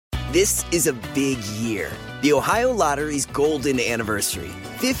This is a big year. The Ohio Lottery's golden anniversary.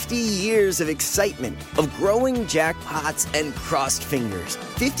 50 years of excitement, of growing jackpots and crossed fingers.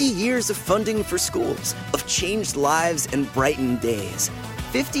 50 years of funding for schools, of changed lives and brightened days.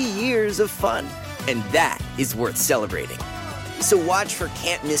 50 years of fun. And that is worth celebrating. So watch for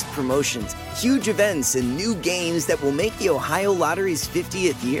can't-miss promotions, huge events, and new games that will make the Ohio Lottery's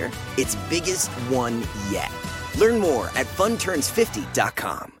 50th year its biggest one yet. Learn more at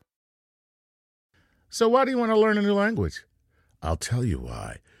funturns50.com. So why do you want to learn a new language? I'll tell you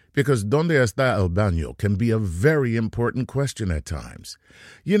why. Because ¿Dónde está el baño? Can be a very important question at times.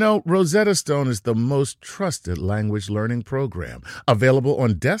 You know, Rosetta Stone is the most trusted language learning program, available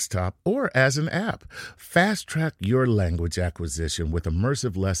on desktop or as an app. Fast-track your language acquisition with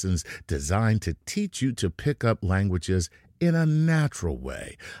immersive lessons designed to teach you to pick up languages in a natural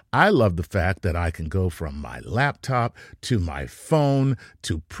way. I love the fact that I can go from my laptop to my phone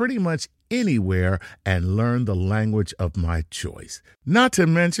to pretty much anywhere and learn the language of my choice. Not to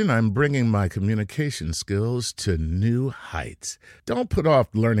mention, I'm bringing my communication skills to new heights. Don't put off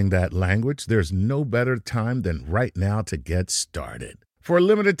learning that language. There's no better time than right now to get started. For a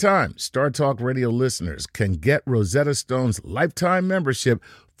limited time, Star Talk Radio listeners can get Rosetta Stone's lifetime membership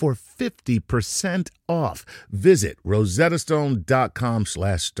for 50% off. Visit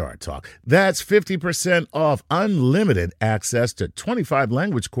rosettastone.com/StarTalk. That's 50% off unlimited access to 25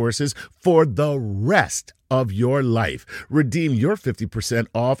 language courses for the rest of your life. Redeem your 50%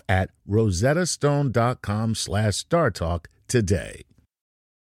 off at rosettastone.com/StarTalk today.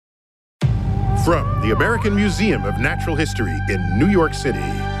 From the American Museum of Natural History in New York City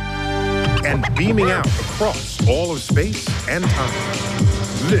and beaming out across all of space and time,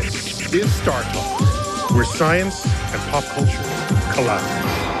 this is Star Talk, where science and pop culture collide.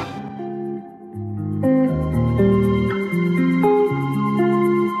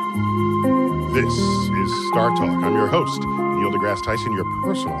 This is Star Talk. I'm your host, Neil deGrasse Tyson, your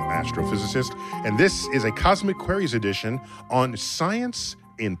personal astrophysicist, and this is a Cosmic Queries edition on science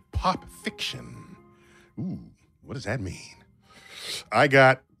in pop fiction. Ooh, what does that mean? I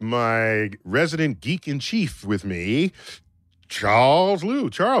got my resident geek-in-chief with me, Charles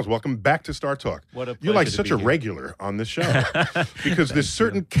Liu. Charles, welcome back to Star Talk. What a pleasure. You're like to such be a here. regular on this show because there's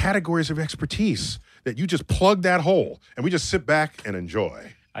certain categories of expertise that you just plug that hole and we just sit back and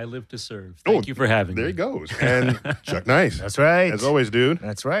enjoy. I live to serve. Thank you for having me. There he goes. And Chuck Nice. That's right. As always, dude.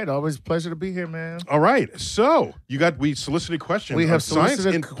 That's right. Always a pleasure to be here, man. All right. So we solicited questions. We on have science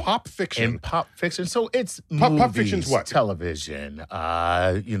solicited in pop fiction. In pop fiction. So it's Pop fiction's what? Television,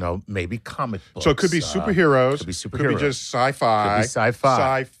 maybe comic books. So it could be superheroes. Could be superheroes. Could be just sci-fi. Could be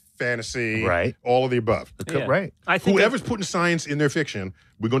sci-fi. Fantasy. Right. All of the above. Yeah. Right. I think Whoever's putting science in their fiction,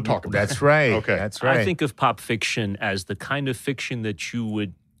 we're going to talk about. That's right. Okay. That's right. I think of pop fiction as the kind of fiction that you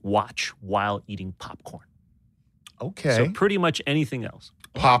would watch while eating popcorn. Okay. So pretty much anything else.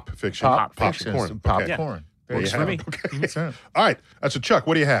 Pop fiction. Pop Popcorn. fiction. Okay. Popcorn. There you Works for have me. it. Okay. That's right. All right. So Chuck,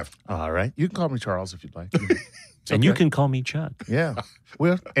 what do you have? All right. You can call me Charles if you'd like. And you can call me Chuck. Yeah.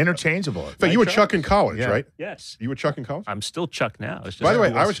 We're interchangeable. In fact, you were Chuck in college, Yeah. right? Yes. You were Chuck in college? I'm still Chuck now. It's just By the way,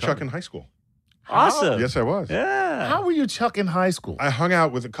 who I else was to Chuck call in me. high school. Awesome. Yes, I was. Yeah. How were you Chuck in high school? I hung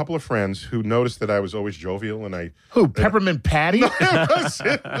out with a couple of friends who noticed that I was always jovial and I Who? Peppermint Patty? what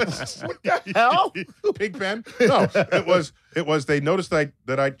the hell? Pig pen? No, it was they noticed that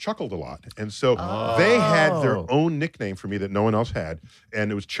I chuckled a lot. And so they had their own nickname for me that no one else had.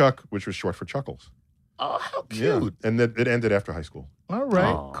 And it was Chuck, which was short for Chuckles. Oh, how cute. And it ended after high school. All right.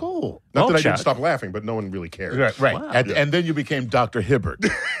 Aw. Cool. Not that I Chuck. didn't stop laughing, but no one really cared. Right. Wow. And then you became Dr. Hibbert.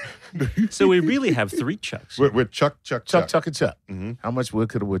 So we really have three Chucks. We're Chuck. Chuck, and Chuck. Mhm. How much wood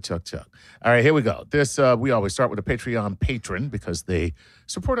could a woodchuck chuck? All right, here we go. This we always start with a Patreon patron because they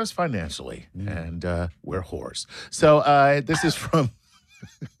support us financially, and we're whores. So this is from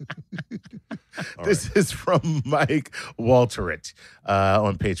is from Mike Walterich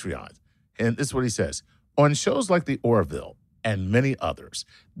on Patreon, and this is what he says: on shows like The Orville and many others,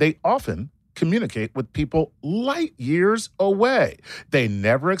 they often communicate with people light years away. They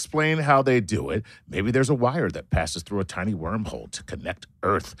never explain how they do it. Maybe there's a wire that passes through a tiny wormhole to connect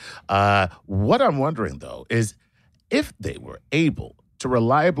Earth. What I'm wondering, though, is if they were able to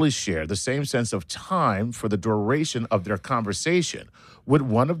reliably share the same sense of time for the duration of their conversation, would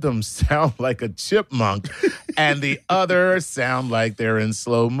one of them sound like a chipmunk and the other sound like they're in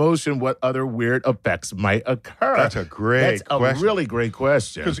slow motion, what other weird effects might occur? That's a great question. That's a really great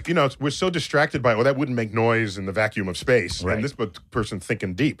question. Because, we're so distracted by, that wouldn't make noise in the vacuum of space. Right. And this person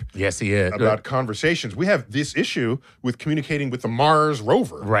thinking deep Yes, he is. about conversations. We have this issue with communicating with the Mars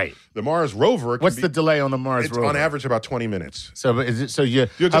rover. Right. The Mars rover. What's the delay on the Mars It's rover? on average about 20 minutes. So is it? So you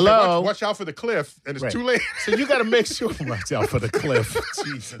You'll just say, hello? watch out for the cliff, and it's Right. too late. So you got to make sure. Watch out for the cliff.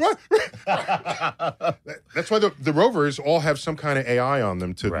 Jesus. That's why the rovers all have some kind of AI on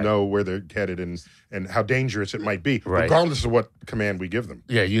them to Right. know where they're headed and how dangerous it might be, Right. regardless of what command we give them.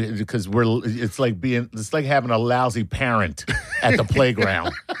 Yeah, because it's like having a lousy parent at the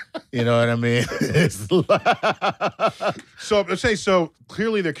playground. You know what I mean? So let's say,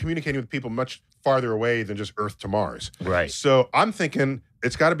 clearly they're communicating with people much farther away than just Earth to Mars. Right. So I'm thinking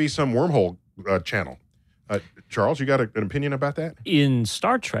it's got to be some wormhole channel. Charles, you got an opinion about that? In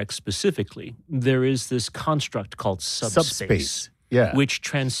Star Trek specifically, there is this construct called subspace. Yeah. Which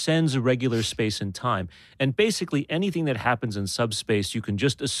transcends regular space and time. And basically anything that happens in subspace, you can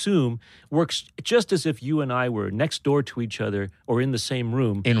just assume works just as if you and I were next door to each other or in the same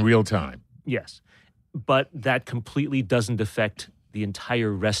room. In real time. Yes. But that completely doesn't affect the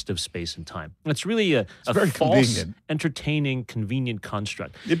entire rest of space and time. It's really a very false, convenient. entertaining, convenient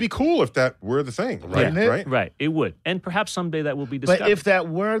construct. It'd be cool if that were the thing, right? Yeah. Right? Right, it would. And perhaps someday that will be discovered. But if that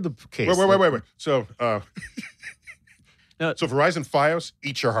were the case. Wait. So, No. so Verizon Fios,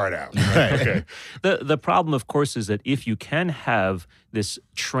 eat your heart out. Right. Okay. The problem, of course, is that if you can have this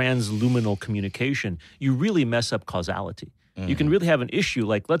transluminal communication, you really mess up causality. You can really have an issue.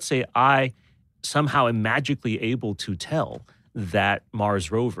 Like, let's say I somehow am magically able to tell that Mars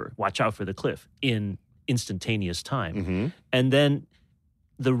rover, watch out for the cliff, in instantaneous time. Mm-hmm. And then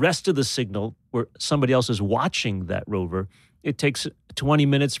the rest of the signal, where somebody else is watching that rover, it takes 20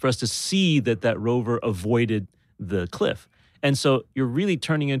 minutes for us to see that rover avoided the cliff. And so you're really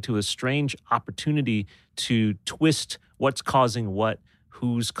turning into a strange opportunity to twist what's causing what,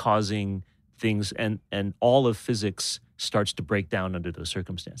 who's causing things, and all of physics starts to break down under those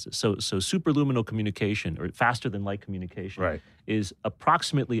circumstances. So superluminal communication, or faster than light communication, Right. is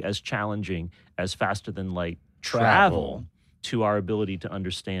approximately as challenging as faster than light Travel. travel to our ability to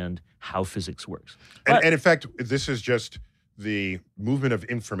understand how physics works. And in fact, this is just the movement of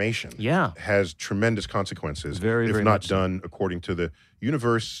information. Yeah. Has tremendous consequences. Very, if very not much so. done according to the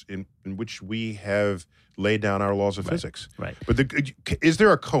universe in which we have laid down our laws of physics. Right. But is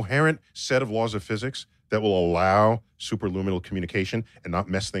there a coherent set of laws of physics that will allow superluminal communication and not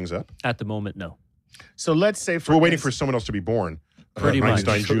mess things up? At the moment, no. So let's say So we're waiting for someone else to be born. Pretty much.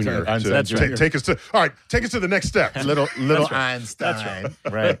 Einstein Jr. Einstein to Jr. take us to. All right, take us to the next step. little Einstein.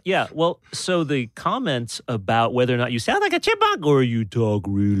 Right. Yeah, well, so the comments about whether or not you sound like a chipmunk or you talk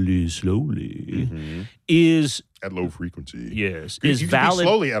really slowly is, At low frequency. yes, You is can speak valid.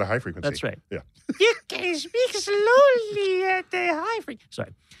 slowly at a high frequency. That's right. Yeah. You can speak slowly at the high frequency.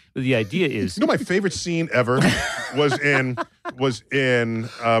 Sorry. But the idea is, You know, my favorite scene ever was in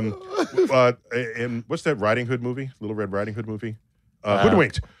what's that Riding Hood movie? Little Red Riding Hood movie?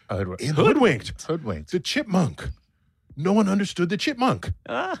 Hoodwinked. In Hoodwinked. Hoodwinked. The chipmunk. No one understood the chipmunk.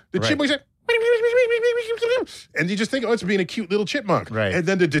 The Right. chipmunk said, and you just think, oh, it's being a cute little chipmunk. Right. And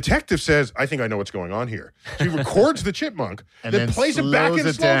then the detective says, I think I know what's going on here. So he records the chipmunk, And then then plays it back slows in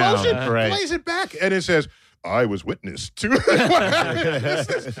it slow down. motion, Right. plays it back, and it says, I was witness to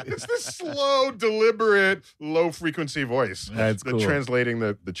it's this slow, deliberate, low frequency voice That's cool. translating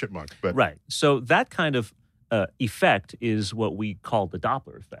the chipmunk. But right. So that kind of effect is what we call the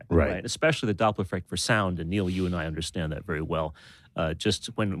Doppler effect, Right. Especially the Doppler effect for sound. And Neil, you and I understand that very well. Just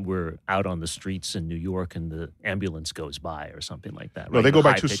when we're out on the streets in New York and the ambulance goes by or something like that. no, right? they go The by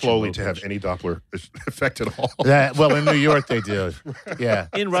high too pitch and slowly low to have pitch. any Doppler effect at all. Well, in New York they do. Yeah.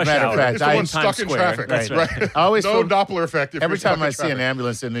 In As a rush matter of hour. fact, It's the I- one Times stuck in Square. traffic. That's right. I always no feel- Doppler effect. If Every you're stuck time in I see an traffic.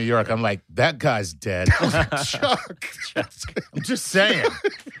 ambulance in New York, I'm like, that guy's dead. Chuck. I'm just saying.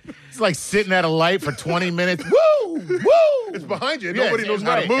 It's like sitting at a light for 20 minutes. Woo! Woo! It's behind you. Yes, Nobody knows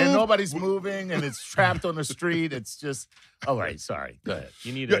how to right. move. And nobody's moving, and it's trapped on the street. It's just, all right, sorry. Go ahead.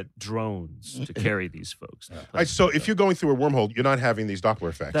 You need drones to carry these folks. All right, so if you're going through a wormhole, you're not having these Doppler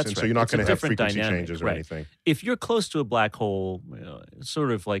effects, That's and so right. you're not It's a going to have different frequency dynamic, changes or right. anything. If you're close to a black hole,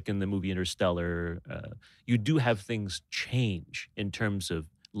 sort of like in the movie Interstellar, you do have things change in terms of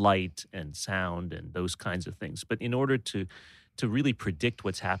light and sound and those kinds of things. But in order to really predict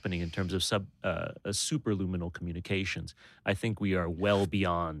what's happening in terms of superluminal communications, I think we are well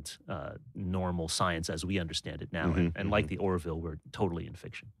beyond normal science as we understand it now. And like the Orville, we're totally in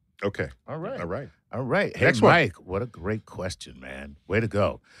fiction. Okay. All right. All right. All right. Hey, Next one. Mike, what a great question, man. Way to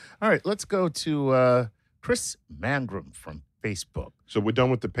go. All right, let's go to Chris Mangrum from Facebook. So we're done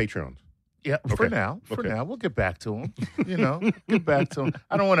with the Patreons. Yeah, for Okay. now. For Okay. now, we'll get back to him. Get back to him.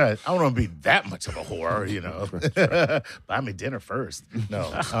 I don't want to be that much of a whore. Buy me dinner first. No.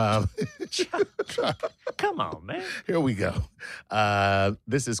 Come on, man. Here we go.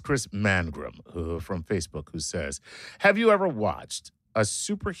 This is Chris Mangrum from Facebook who says, "Have you ever watched a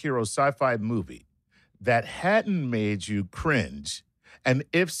superhero sci-fi movie that hadn't made you cringe? And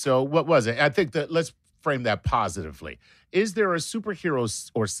if so, what was it?" I think that let's frame that positively. Is there a superhero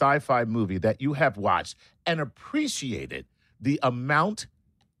or sci-fi movie that you have watched and appreciated the amount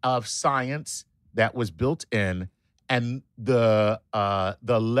of science that was built in and the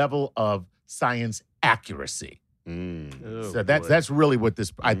level of science accuracy? Oh, So boy. that's really what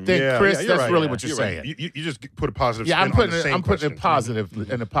this. I think, Chris, you're that's right. really what you're right. saying. You just put a positive Yeah, spin on the same I'm putting question. it positive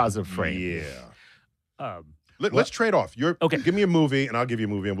in a positive frame. Yeah. Um, Let's trade off. Okay. Give me a movie, and I'll give you a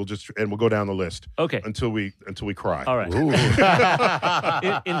movie, and we'll go down the list okay. until we cry. All right. Ooh.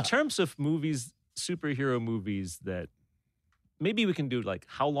 in terms of movies, superhero movies that maybe we can do like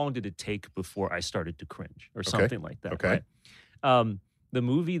how long did it take before I started to cringe or something like that. Okay. Right? The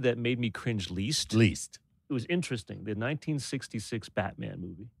movie that made me cringe least, Least. it was interesting. The 1966 Batman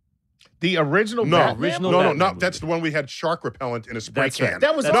movie. The original No, Batman original movie? no, Batman That's the one we had shark repellent in a spray That's can. right.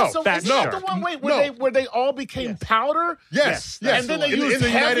 That was That's also Bat isn't that Shark. the one where No. they all became powder? Yes, Yes, yes. And then they in used the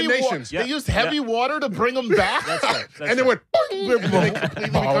heavy United Nations. They used heavy water to bring them back. That's right. That's And they right. went, and then they completely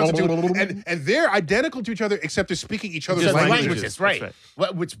reconstituted. And they're identical to each other, except they're speaking each other's Just languages. That's right.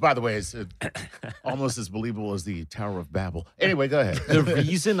 right. Which, by the way, is almost as believable as the Tower of Babel. Anyway, go ahead. The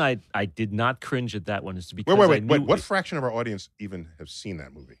reason I did not cringe at that one is because Wait. I knew What fraction of our audience even have seen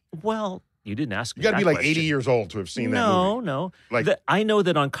that movie? Well, you didn't ask me. You got to be that like 80 question. years old to have seen that movie. No. Like- I know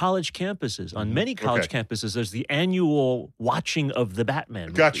that on college campuses, on many college campuses, there's the annual watching of the Batman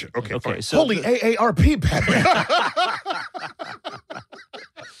movie. Gotcha. Okay, Okay. fine. So Holy AARP, Batman.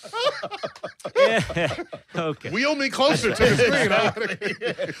 yeah. Okay. Wheel me closer to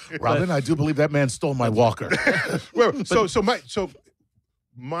the screen. Robin, I do believe that man stole my walker. Well, so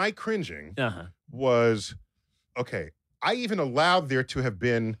my cringing Uh-huh. was okay. I even allowed there to have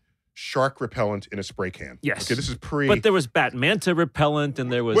been shark repellent in a spray can. Yes. Okay, this is pre. But there was Batmanta repellent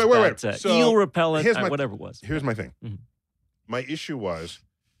and there was Wait. Bat, So, eel repellent, here's my- whatever it was. Here's my thing. Mhm. My issue was,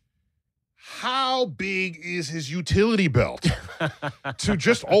 how big is his utility belt to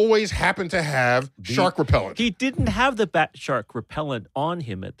just always happen to have shark repellent? He didn't have the bat shark repellent on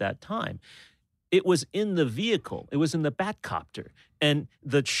him at that time. It was in the vehicle. It was in the Batcopter. And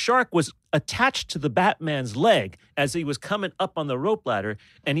the shark was attached to the Batman's leg as he was coming up on the rope ladder.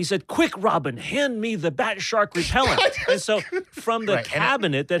 And he said, "Quick, Robin, hand me the bat shark repellent." And so from the Right, and-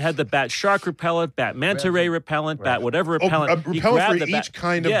 cabinet that had the bat shark repellent, bat manta ray repellent, bat whatever repellent, he repellent grabbed for the each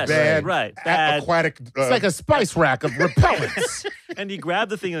kind of yes, bad, right, bad. aquatic. It's like a spice rack of repellents. And he grabbed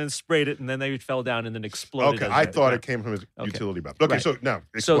the thing and then sprayed it, and then they fell down and then exploded. okay, as I they- thought right. it came from his Okay. utility belt. Okay, Right. so now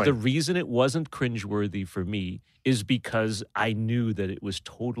So explain. the reason it wasn't cringeworthy for me is because I knew that it was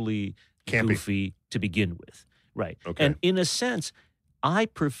totally Campy. goofy to begin with. Right. Okay. And in a sense, I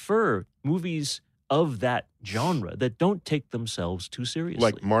prefer movies of that genre that don't take themselves too seriously.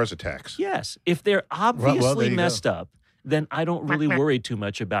 like Mars Attacks. Yes. If they're obviously there you go. messed up, then I don't really worry too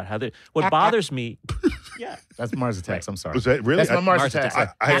much about how they. What bothers me, yeah, That's Mars Attacks. I'm sorry. Was that really? That's my Mars Mars Attacks.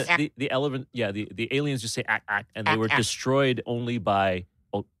 Attacks. The elephant, yeah, the aliens just say ack, ack, and they were destroyed only by.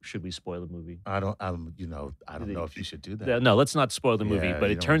 Oh, should we spoil the movie? I don't know if you should do that. No, let's not spoil the movie. Yeah, but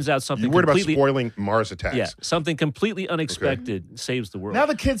you it don't- turns out something You worried about completely, spoiling Mars Attacks? yeah, something completely unexpected saves the world. Now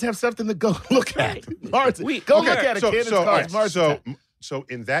the kids have something to go look at. Mars, We- go okay, look at it, kid. It's all called right, Mars Attacks. so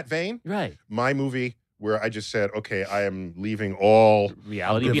in that vein, right, my movie where I just said, okay, I am leaving all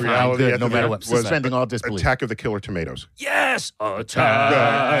reality Good, behind. reality good, at no the matter end what. was Suspending all disbelief. Attack of the Killer Tomatoes. Yes,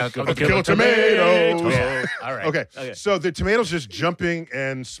 Attack of of the Killer Tomatoes. Yeah. All right. Okay. Okay. So the tomatoes just jumping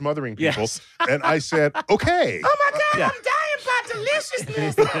and smothering people. Yes. And I said, okay. Oh my God, Yeah. I'm dying by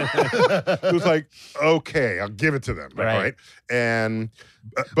deliciousness. It was like, okay, I'll give it to them. Right. Right. And,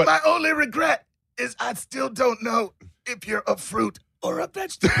 but My only regret is I still don't know if you're a fruit or a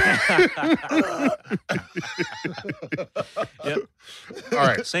vegetable. Yep. all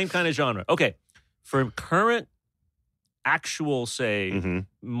right. Same kind of genre. Okay, for current, actual, say Mhm.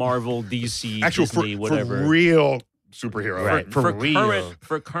 Marvel, DC, Actual Disney, whatever. for real superhero. Right. For real.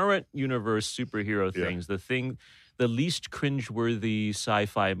 current universe superhero Yeah. things, the least cringeworthy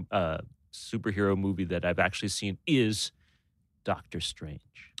sci-fi superhero movie that I've actually seen is Doctor Strange.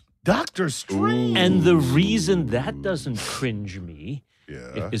 Doctor Strange. And the reason that doesn't cringe me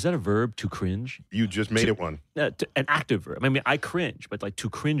Yeah. Is that a verb, to cringe? You just made it one. An active verb. I mean, I cringe, but like to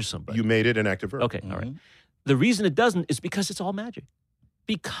cringe somebody. You made it an active verb. Okay, all right. The reason it doesn't is because it's all magic.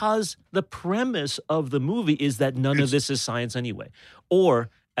 Because the premise of the movie is that none of this is science anyway. Or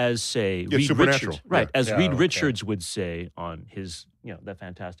as, say, Reed supernatural. Richards. Right, Yeah. as Reed Richards would say on his, that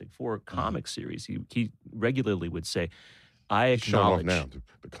Fantastic Four comic series. He regularly would say, I acknowledge. Show off now,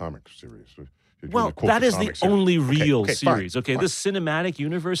 the comic series. Well, that is the only real series. Okay, this cinematic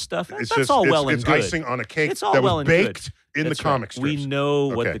universe stuff, that's all well and good. It's icing on a cake It's all that well was and good. baked in the That's comic right. strips. We know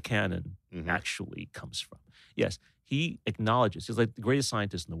what Okay. the canon actually comes from. Yes, he acknowledges, he's like the greatest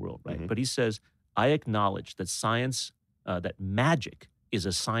scientist in the world, right? But he says, I acknowledge that science, that magic is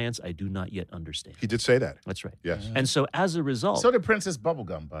a science I do not yet understand. He did say that. That's right. Yes. And so as a result. So did Princess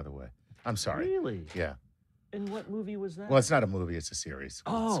Bubblegum, by the way. I'm sorry. Really? Yeah. And what movie was that? Well, it's not a movie, it's a series.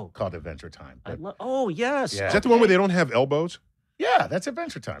 Oh. It's called Adventure Time. But yes. Yeah. Is that the one where they don't have elbows? yeah, that's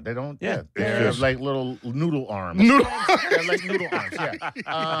Adventure Time. They don't, Yeah. they It's have just- like little noodle arms. Noodle- They're like noodle arms,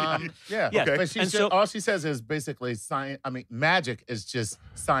 yeah. Yeah, Okay. But and all she says is basically science. I mean, magic is just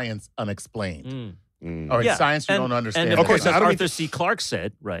science unexplained. Or it's science you don't understand. And of course, Okay, as I don't Arthur C. Clarke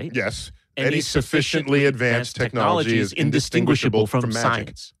said, right? Yes. Any sufficiently advanced technology is indistinguishable from magic.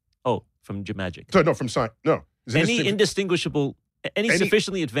 science. Oh, from magic. So, no, from science. No. It's Any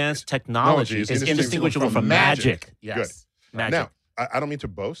sufficiently advanced technology is indistinguishable from magic. Yes. Magic. Now, I don't mean to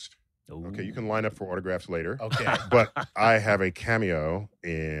boast. Ooh. Okay, you can line up for autographs later. Okay. But I have a cameo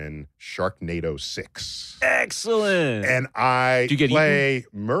in Sharknado 6. Excellent. And I Do you get play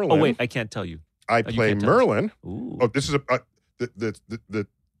Merlin. Oh, wait, I can't tell you. I you play can't tell us. Merlin. Ooh. Oh, this is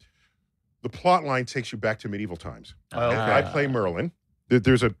the plot line takes you back to medieval times. Okay. And I play Merlin.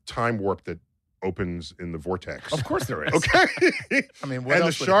 There's a time warp that opens in the vortex. Of course there is. Okay. I mean, what And the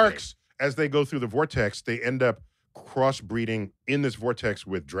else would it be? sharks, as they go through the vortex, they end up crossbreeding in this vortex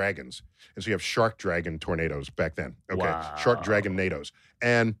with dragons. And so you have shark dragon tornadoes back then. Okay. Wow. Shark dragon nados.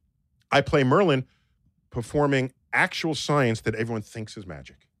 And I play Merlin performing actual science that everyone thinks is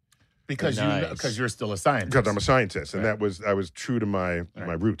magic. Because Nice. you're still a scientist. Because I'm a scientist. And Right. I was true to my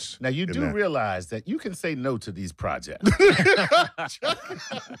roots. Now, you in do that. realize that you can say no to these projects.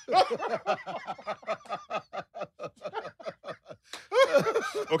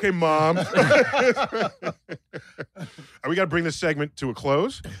 Okay, Mom. We got to bring this segment to a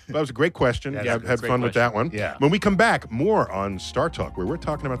close. That was a great question. Yeah, Yeah, that's a had great fun with that one. Yeah. When we come back, more on Star Talk, where we're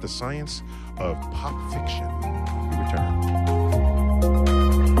talking about the science of pop fiction. We return.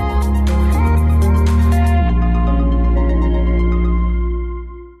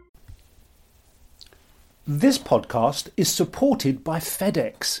 This podcast is supported by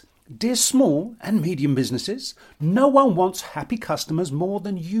FedEx. Dear small and medium businesses, no one wants happy customers more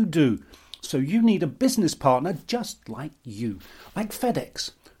than you do. So you need a business partner just like you, like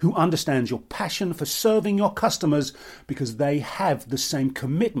FedEx, who understands your passion for serving your customers because they have the same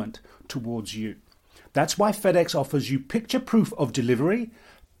commitment towards you. That's why FedEx offers you picture proof of delivery,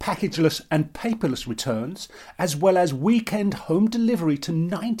 packageless and paperless returns, as well as weekend home delivery to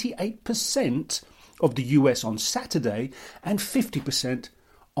 98% of the US on Saturday and 50%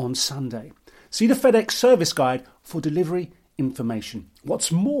 on Sunday. See the FedEx service guide for delivery information.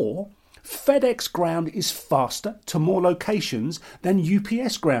 What's more, FedEx Ground is faster to more locations than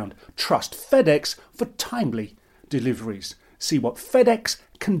UPS Ground. Trust FedEx for timely deliveries. See what FedEx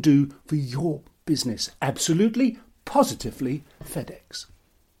can do for your business. Absolutely, positively FedEx.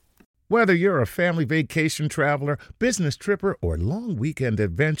 Whether you're a family vacation traveler, business tripper, or long weekend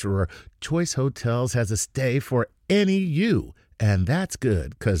adventurer, Choice Hotels has a stay for any you. And that's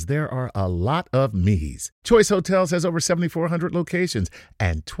good, because there are a lot of me's. Choice Hotels has over 7,400 locations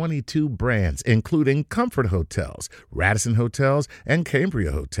and 22 brands, including Comfort Hotels, Radisson Hotels, and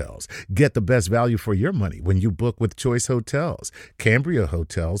Cambria Hotels. Get the best value for your money when you book with Choice Hotels. Cambria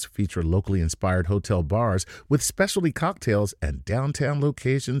Hotels feature locally inspired hotel bars with specialty cocktails and downtown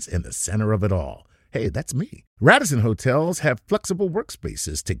locations in the center of it all. Hey, that's me. Radisson Hotels have flexible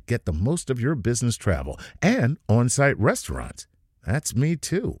workspaces to get the most of your business travel and on-site restaurants. That's me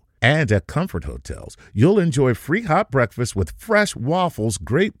too. And at Comfort Hotels, you'll enjoy free hot breakfast with fresh waffles,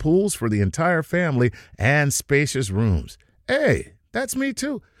 great pools for the entire family, and spacious rooms. Hey, that's me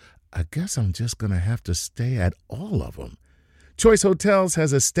too. I guess I'm just going to have to stay at all of them. Choice Hotels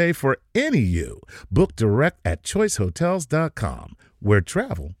has a stay for any you. Book direct at choicehotels.com, where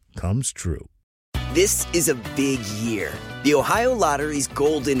travel comes true. This is a big year. The Ohio Lottery's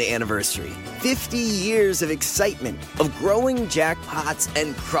golden anniversary. 50 years of excitement, of growing jackpots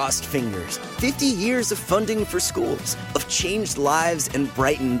and crossed fingers. 50 years of funding for schools, of changed lives and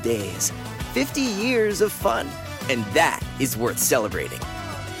brightened days. 50 years of fun. And that is worth celebrating.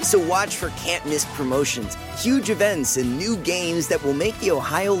 So watch for can't-miss promotions, huge events, and new games that will make the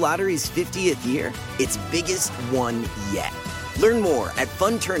Ohio Lottery's 50th year its biggest one yet. Learn more at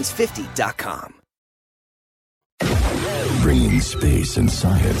funturns50.com. Bringing space and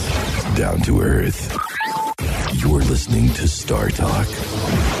science down to Earth. You're listening to Star Talk.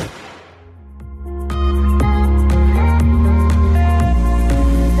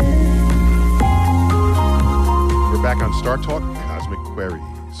 We're back on Star Talk, Cosmic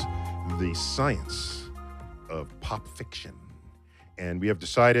Queries, the science of pop fiction. And we have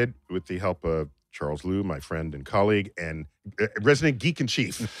decided, with the help of Charles Liu, my friend and colleague, and resident geek in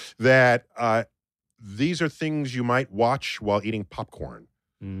chief, that these are things you might watch while eating popcorn.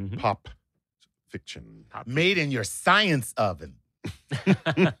 Mm-hmm. Pop fiction. Made in your science oven.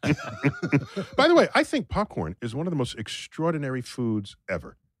 By the way, I think popcorn is one of the most extraordinary foods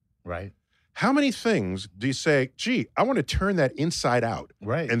ever. Right. How many things do you say, gee, I want to turn that inside out?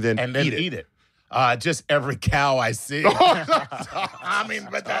 Right. And then eat it. Just every cow I see. I mean,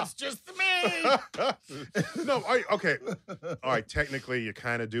 but that's just me. No, okay. All right, technically you're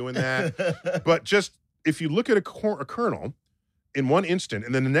kind of doing that. But just if you look at a kernel in one instant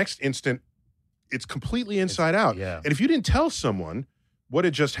and then the next instant, it's completely inside out. Yeah. And if you didn't tell someone what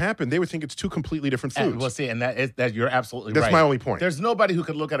had just happened, they would think it's two completely different foods. Well, see, and that you're absolutely right. That's my only point. There's nobody who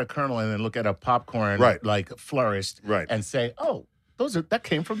could look at a kernel and then look at a popcorn like flourished and say, oh, that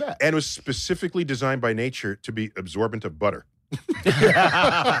came from that. And it was specifically designed by nature to be absorbent of butter.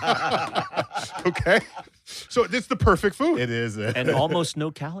 Okay? So it's the perfect food. It is. And almost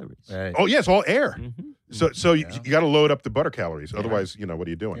no calories. Right. Oh, yeah, it's all air. Mm-hmm. So you got to load up the butter calories. Otherwise, what are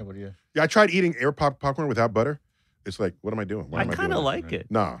you doing? Yeah, what are you? Yeah, I tried eating air popcorn without butter. It's like, what am I doing? I kind of like it.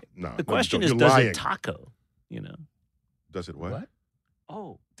 No. The question is, you're does lying. it taco? Does it what?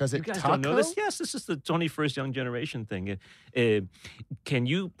 Oh, does it you guys taco? don't know this? Yes, this is the 21st young generation thing. Can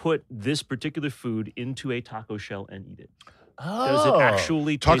you put this particular food into a taco shell and eat it? Oh. Does it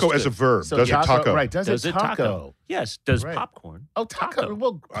actually taste Taco good? as a verb. So does it taco? Right. Does it taco? Yes. Does Right. popcorn? Oh, taco.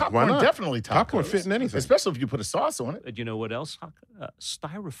 Well, Why popcorn not? definitely taco. Popcorn fit in anything. Especially if you put a sauce on it. Do you know what else?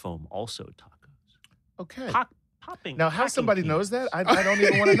 Styrofoam also tacos. Okay. Popping. Now, how packing somebody heat. knows that, I don't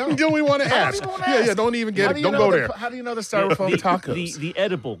even want to know. You don't even want to ask. even wanna ask. Yeah, don't even get How it. do you Don't know go the- there. How do you know the styrofoam tacos? The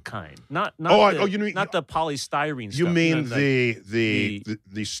edible kind, not you mean- not the polystyrene stuff. You mean the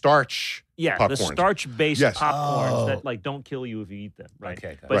the starch yeah, popcorns. the starch-based Yes. popcorns Oh. that don't kill you if you eat them, right? Okay,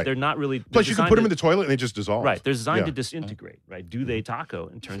 got it. But Right. they're not really. Plus, you can put them in the toilet and they just dissolve. Right, they're designed Yeah. to disintegrate. Right? Do they taco?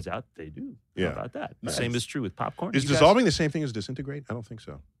 And turns out they do. Yeah. How about that? Nice. The same is true with popcorn. Is You guys- dissolving the same thing as disintegrate? I don't think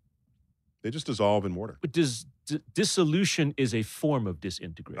so. They just dissolve in water. Dissolution is a form of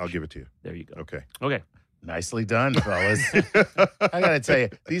disintegration. I'll give it to you. There you go. Okay. Okay. Nicely done, fellas. I got to tell you,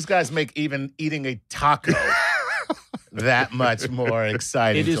 these guys make even eating a taco that much more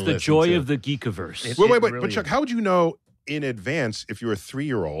exciting. It is to the listen joy to. of the geekiverse. It- Wait. really But Chuck, is. how would you know in advance if you're a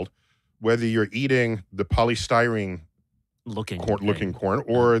 3-year-old whether you're eating the polystyrene looking corn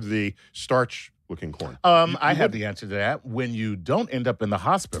or the starch looking corn? I have the answer to that. When you don't end up in the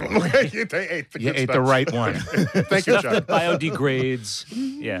hospital, you ate you good ate the stuff. right one. Thank you, stuff Chuck. that biodegrades.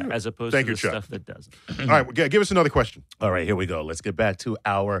 Yeah, as opposed Thank to you, the Chuck. stuff that doesn't. All right, well, give us another question. All right, here we go. Let's get back to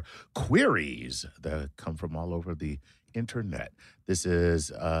our queries that come from all over the internet. This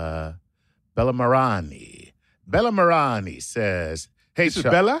is Bella Marani. Bella Marani says, "Hey, This is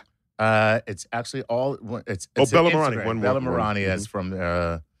Chuck." Bella? It's actually all. It's Bella an Marani. Instagram. One Bella more. Marani is from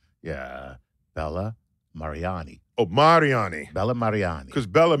Bella Mariani. Oh, Mariani. Bella Mariani. Because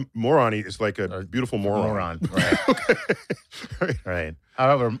Bella Morani is like a beautiful moron. Right. Right. Right.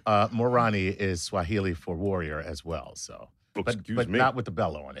 However, Morani is Swahili for warrior as well. So, Oh, but excuse me. not with the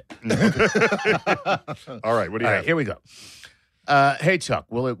Bella on it. All right, what do you All have? right, here we go. Hey, Chuck,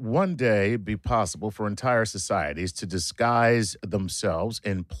 will it one day be possible for entire societies to disguise themselves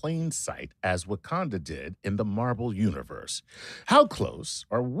in plain sight as Wakanda did in the Marvel Universe? How close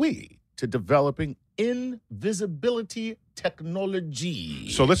are we to developing invisibility technology?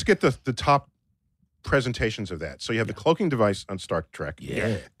 So let's get the top presentations of that. So you have the cloaking device on Star Trek.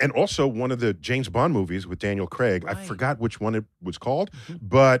 Yeah. And also one of the James Bond movies with Daniel Craig. I Right. forgot which one it was called,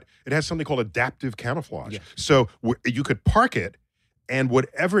 but it has something called adaptive camouflage. Yeah. So you could park it, and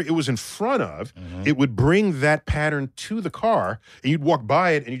whatever it was in front of, it would bring that pattern to the car, and you'd walk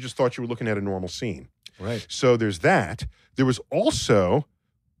by it, and you just thought you were looking at a normal scene. Right. So there's that. There was also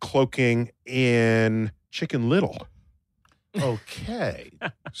cloaking in Chicken Little. Okay.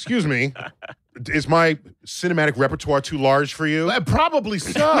 Excuse me. Is my cinematic repertoire too large for you? Probably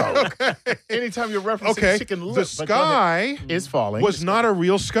so. Anytime you're referencing Okay. Chicken Little, The sky is falling. was not a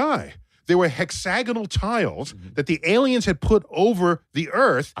real sky. They were hexagonal tiles that the aliens had put over the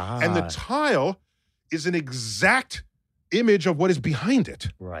Earth, and the tile is an exact image of what is behind it.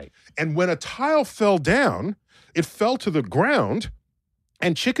 Right. And when a tile fell down, it fell to the ground,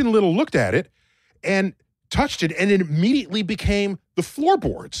 and Chicken Little looked at it and touched it, and it immediately became the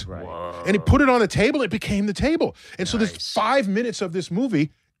floorboards. Right. And he put it on the table, it became the table. And so there's Nice. 5 minutes of this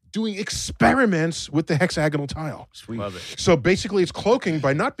movie doing experiments with the hexagonal tile. Sweet. Love it. So basically it's cloaking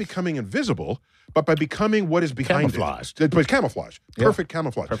by not becoming invisible, but by becoming what is behind Camouflaged. it. But camouflage. Yeah. Perfect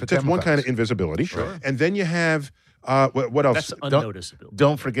camouflage. Perfect That's one kind camouflage. of invisibility. Sure. And then you have, what else? That's unnoticeable.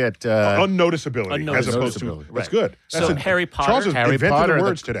 Don't forget Unnoticeability, as opposed to, Unnoticeability. that's Right. good. That's So Harry Potter- Charles has Harry invented Potter, the the-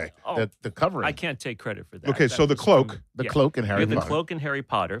 words today. Oh, the covering. I can't take credit for that. Okay, That so the was cloak. from- The yeah. cloak in You Harry have the Potter. cloak in Harry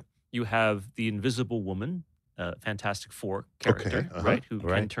Potter. You have the Invisible Woman, Fantastic Four character, right? Who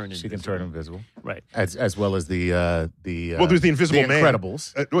can turn invisible. She can turn invisible. Right. As well as the Well, there's the Invisible Man.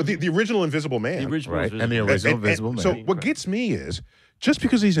 Incredibles. Well, the original Invisible Man. The original Right. is And the visible. original And- Invisible and Man. So what gets me is, just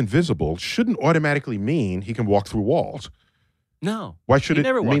because he's invisible shouldn't automatically mean he can walk through walls. No. Why should He it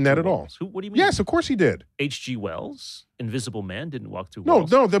never mean walked that through at all? walls. What do you mean? Yes, of course he did. H.G. Wells, Invisible Man, didn't walk through No,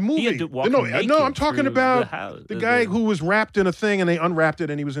 walls. no, the movie. He had to walk no, naked no, I'm talking through about the house- the guy who was wrapped in a thing and they unwrapped it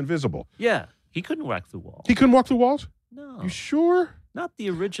and he was invisible. Yeah, he couldn't walk through walls. He couldn't walk through walls? No, You sure? not the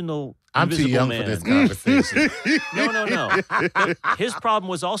original. I'm too Invisible young Man. for this conversation. No. But his problem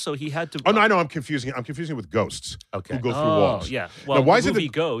was also he had to. Oh, no, I know I'm confusing it with ghosts Okay. who go through Oh, walls. yeah. Well, Now, why the is it movie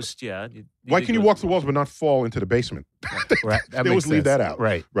that- Ghost? Yeah. Why can you walk through walls but not fall into the basement? Right. They always leave that out.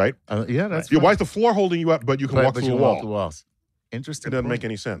 Right. Right? Yeah, that's Yeah, fine. why is the floor holding you up but you can walk But through you a can wall? walk the walls. It Interesting. doesn't point. make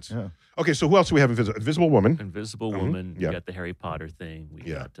any sense. Yeah. Okay, so who else do we have? Invisible Woman. Invisible Woman. yeah. We got the Harry Potter thing. We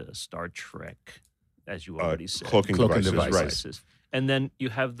Yeah. got Star Trek, as you already said. Cloaking devices, right. devices. And then you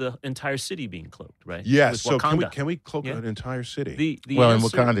have the entire city being cloaked, right? Yes. With So can Wakanda. we cloak Yeah. an entire city? The Well,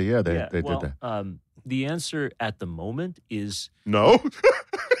 answer, in Wakanda, yeah, they did well, that. The answer at the moment is No.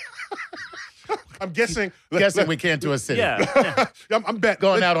 I'm guessing. Guessing we can't do a city. yeah. I'm betting.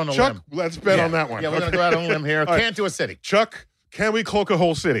 Going out on a Chuck, limb. let's bet Yeah. on that one. Yeah, we're going to Okay. go out on a limb here. All right. Can't do a city. Chuck, can we cloak a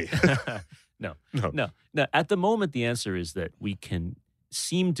whole city? No. At the moment, the answer is that we can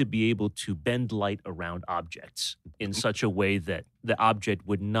seem to be able to bend light around objects in such a way that the object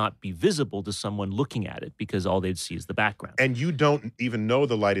would not be visible to someone looking at it because all they'd see is the background. And you don't even know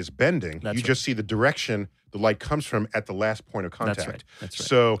the light is bending. That's you right. just see the direction the light comes from at the last point of contact. right. That's right.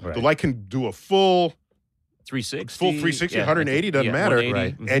 So Right. the light can do a full 360. full 360, 180, doesn't matter.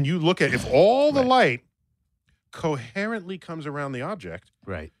 180. Right. and you look at if all the Right. light coherently comes around the object,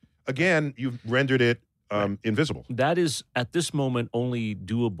 Right. again, you've rendered it invisible. That is, at this moment, only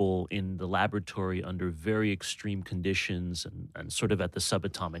doable in the laboratory under very extreme conditions and sort of at the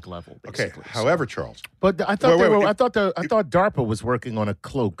subatomic level. Okay. Basically. However, Charles, But I thought Wait, wait, I thought DARPA was working on a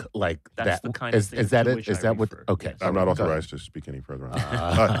cloak like That's that. the kind of Is thing that to it? which Is I that what? refer. Okay. Yes. I'm not Go ahead. authorized to speak any further on that.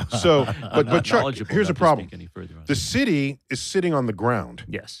 I'm But not Chuck, knowledgeable here's a enough to problem. speak any further on The it. city is sitting on the ground.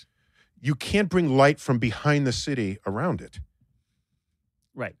 Yes. You can't bring light from behind the city around it.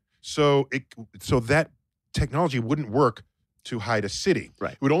 Right. So that technology wouldn't work to hide a city.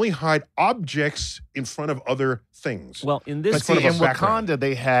 Right. It would only hide objects in front of other things. Well, in But this see, front of in a background. Wakanda,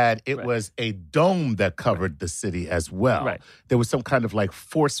 they had it Right. was a dome that covered the city as well. Right. There was some kind of like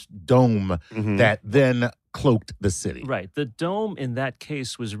force dome Mhm. that then cloaked the city. Right. The dome in that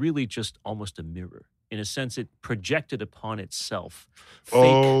case was really just almost a mirror. In a sense, it projected upon itself fake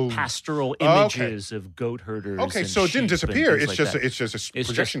Oh. pastoral Okay. images of goat herders. Okay, and so it didn't sheep and disappear. things It's like just that. it's just a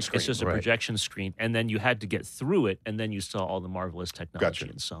projection screen. It's just a Right. projection screen, and then you had to get through it, and then you saw all the marvelous technology Gotcha.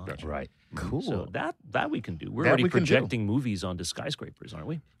 and so on. Gotcha. Right. Cool. So that we can do. We're That already we can do. projecting movies onto skyscrapers, aren't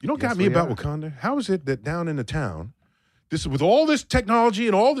we? You know what Yes, got me we about are. Wakanda? How is it that down in the town, this with all this technology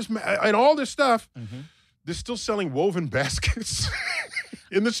and all this stuff, Mm-hmm. they're still selling woven baskets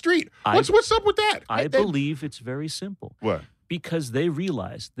in the street? I- What's up with that? I believe it's very simple. What? Because they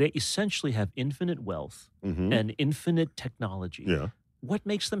realize they essentially have infinite wealth Mhm. and infinite technology. Yeah. What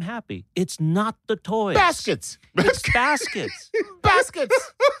makes them happy? It's not the toys. Baskets. It's baskets.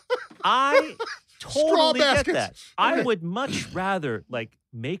 Baskets. I totally get baskets. that. I would much rather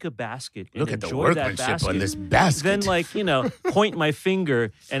make a basket and Look at the enjoy that workmanship basket on this basket. than point my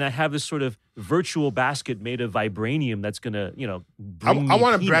finger and I have this sort of virtual basket made of vibranium that's gonna bring I me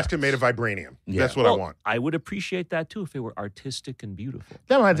want a peanuts. basket made of vibranium. Yeah. That's what Well, I want. I would appreciate that too if it were artistic and beautiful.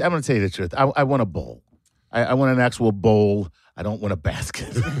 I'm going to tell you the truth. I want a bowl. I want an actual bowl. I don't want a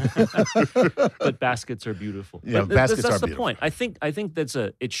basket. But baskets are beautiful. Yeah, But baskets that's are the beautiful. point. I think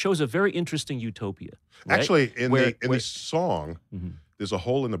it shows a very interesting utopia. Right? Actually, in Where- the song, Mhm. there's a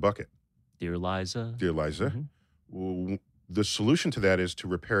hole in the bucket, Dear Liza, dear Liza. Mhm. W- the solution to that is to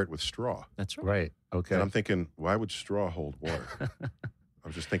repair it with straw. That's right. Right. Okay. And I'm thinking, why would straw hold water? I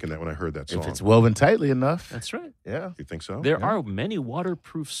was just thinking that when I heard that song. If it's woven tightly enough. That's right. Yeah. You think so? There are many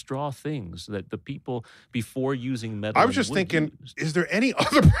waterproof straw things that the people before using metal. I was just would thinking, use. is there any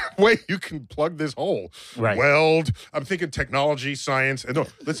other way you can plug this hole? Right. Weld. I'm thinking technology, science. And no,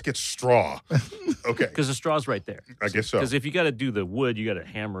 let's get straw. Okay. Because the straw's right there. I guess so. Because if you got to do the wood, you got to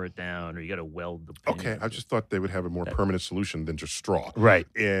hammer it down, or you got to weld the. pin. Okay. I just thought they would have a more permanent solution than just straw. Right.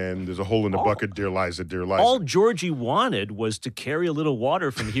 And there's a hole in the bucket, dear Liza, dear Liza. All Georgie wanted was to carry a little water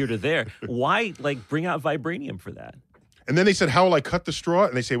from here to there. Why, bring out vibranium for that? And then they said, how will I cut the straw?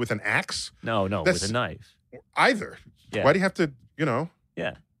 And they say, with an axe? No, That's- with a knife. Either. Yeah. Why do you have to,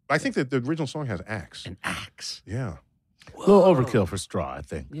 Yeah, I think that the original song has axe. an axe. Yeah. A little overkill for straw, I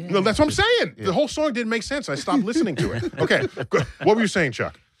think. Yeah. No, that's what I'm saying. The whole song didn't make sense. I stopped listening to it. Okay. Good. What were you saying,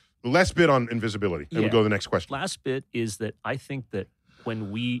 Chuck? Last bit on invisibility. Then we Yeah. go to the next question. Last bit is that I think that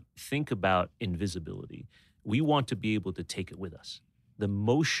when we think about invisibility, we want to be able to take it with us. The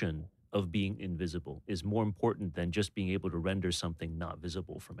motion of being invisible is more important than just being able to render something not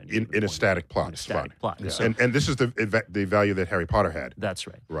visible from any In given a point. static plot. In a static plot. Yeah. So And this is the value that Harry Potter had. that's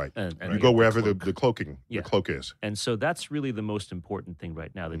right. Right. And You go wherever the cloaking, Yeah. the cloak is. And so that's really the most important thing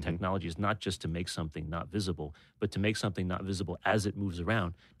right now. The Mm-hmm. technology is not just to make something not visible, but to make something not visible as it moves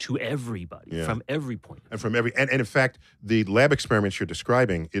around to everybody Yeah. from every point. And from every and in fact, the lab experiments you're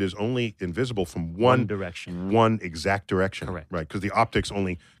describing, it is only invisible from one direction. one exact direction. Correct. Right. Because the optics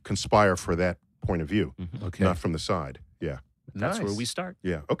only conspire for that point of view, Okay. not from the side. Yeah. That's where Nice. we start.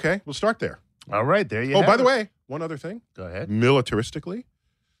 Yeah. Okay. We'll start there. All right, there you Oh, have by the it. way, one other thing. Go ahead. Militaristically,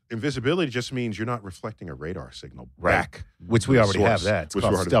 invisibility just means you're not reflecting a radar signal Right. back. Which we to the already have source, that. It's which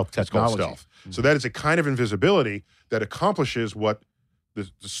called we already- stealth it's called technology. stealth. So that is a kind of invisibility that accomplishes what the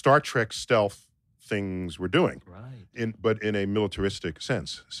Star Trek stealth things were doing, Right. but in a militaristic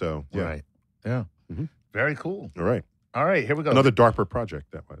sense. So yeah. Right. Yeah. Mhm. Very cool. All right. All right, here we go. Another DARPA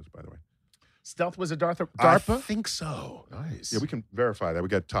project that was, by the way. Stealth was a DARPA? I think so. Nice. Yeah, we can verify that. We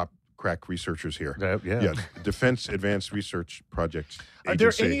got top crack researchers here. Yeah. Yeah, Defense Advanced Research Project Are there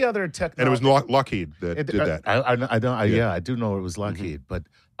Agency. any other And it technology? was Lockheed that did that. I don't. Yeah. I do know it was Lockheed, but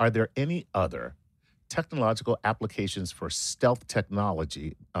are there any other technological applications for stealth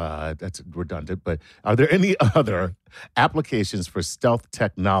technology? That's redundant, but are there any other applications for stealth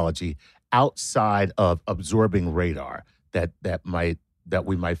technology outside of absorbing radar that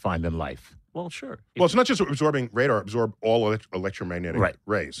we might find in life? Well, sure. Well, it's not just absorbing radar, absorb all electromagnetic Right.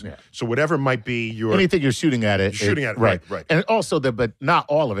 rays. Yeah. So whatever might be your Anything you're shooting at it, Shooting at it, right, right. and also but not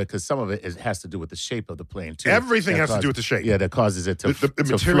all of it, because some of it has to do with the shape of the plane too. Everything That has to do with the shape. Yeah, that causes it to, The to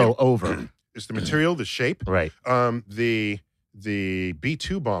material- flow over. It's the material, the shape. Right. The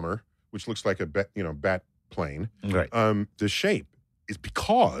B-2 bomber, which looks like a bat plane. Right. The shape is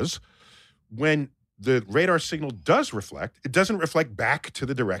because when the radar signal does reflect, it doesn't reflect back to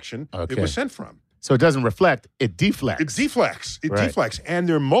the direction it Okay. was sent from. So it doesn't reflect; it deflects. It deflects. It Right. deflects. And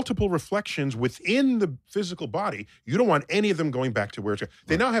there are multiple reflections within the physical body. You don't want any of them going back to where it's going.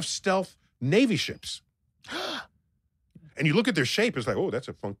 They now have stealth Navy ships. And you look at their shape, it's like, oh, that's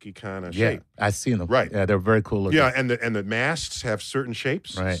a funky kind of Yeah, shape. I've seen them. Right. Yeah, they're very cool looking. Yeah, and the masts have certain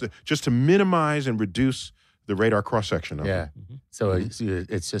shapes, Right. just to minimize and reduce the radar cross section of Yeah. them. So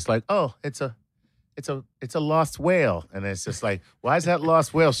it's just like, oh, it's a lost whale, and it's just like, why is that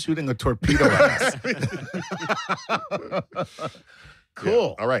lost whale shooting a torpedo at us?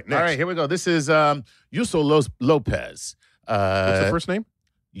 Cool. Yeah. All right, next. All right, here we go. This is Yusol Lopez. What's the first name?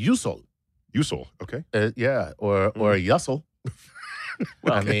 Yusol. Usul. Okay. Yeah, or Yussel.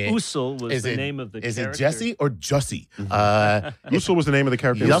 Well, I mean, Usul was is the it- name of the Is character. it Jesse or Jussie? Usul was the name of the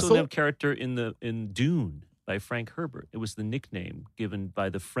character. Yussel? Usul, the character in Dune by Frank Herbert. It was the nickname given by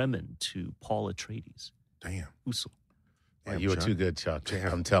the Fremen to Paul Atreides. Damn. Usul. Oh, Damn, you were Chuck. too good, Chuck.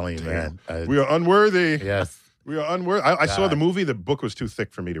 Damn. I'm telling you, Damn. man. We are unworthy. Yes. We are unworthy. I saw God. the movie. The book was too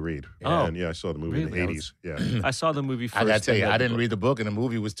thick for me to read. Oh. And yeah, I saw the movie in the Really? 80s. Yeah. I saw the movie first. I gotta tell and you, read I the didn't book. read the book, and the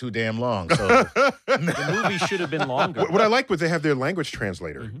movie was too damn long. So The movie should have been longer. What I liked was they have their language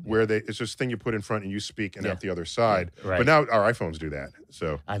translator, where it's this thing you put in front and you speak, and Yeah. out the other side. Right. But now our iPhones do that.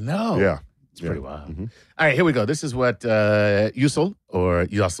 So I know. yeah, It's pretty wild. Mhm. All right, here we go. This is what Yusel or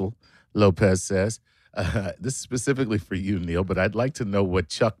Yussel Lopez says. This is specifically for you, Neil, but I'd like to know what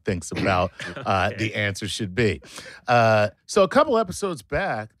Chuck thinks about the answer should be. So a couple episodes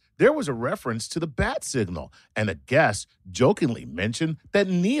back, there was a reference to the bat signal, and a guest jokingly mentioned that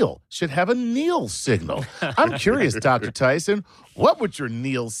Neil should have a Neil signal. I'm curious, Dr. Tyson, what would your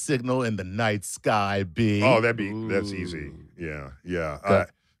Neil signal in the night sky be? Oh, that's easy. Yeah.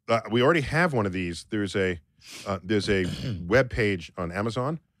 We already have one of these. There's a There's a web page on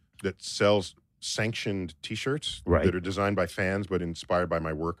Amazon that sells sanctioned T-shirts that are designed by fans but inspired by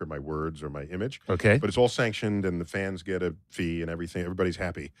my work or my words or my image. Okay. But it's all sanctioned, and the fans get a fee and everything. Everybody's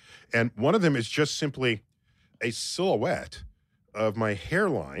happy. And one of them is just simply a silhouette of my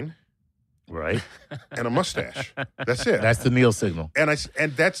hairline Right. and a mustache. That's it. That's the Neil signal. And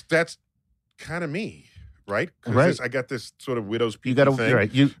that's kind of me, right? 'Cause Right. I got this sort of widow's peak You got to thing.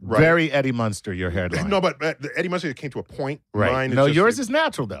 right. You very Eddie Munster your hairline. No, but the Eddie Munster came to a point. right. Mine is No, just- yours is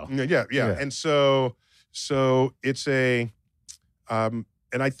natural though. Yeah. And so it's a, and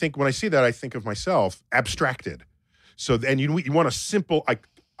I think when I see that, I think of myself abstracted. So, and you want a simple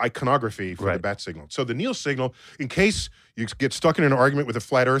iconography for the bat signal. So the Neil signal, in case you get stuck in an argument with a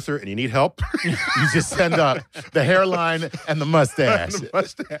flat earther and you need help, You just send up the hairline and the mustache.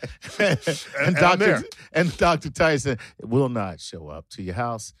 and Dr. Tyson will not show up to your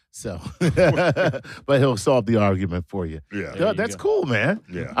house. So, but he'll solve the argument for you. Yeah. That's cool, man.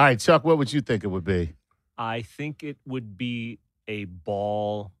 Yeah. All right, Chuck, what would you think it would be? I think it would be a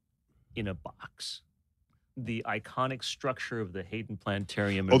ball in a box. The iconic structure of the Hayden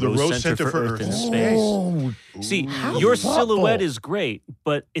Planetarium and the Rose Center for Earth and Space. Oh, See, how your thoughtful. silhouette is great,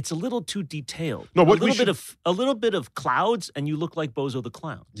 but it's a little too detailed. No, what a we little bit of clouds, and you look like Bozo the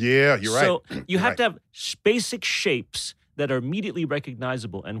Clown. Yeah, you're right. So you have right. to have basic shapes that are immediately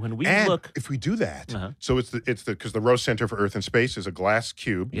recognizable. And when we And look, if we do that, Uh-huh. so it's because the Rose Center for Earth and Space is a glass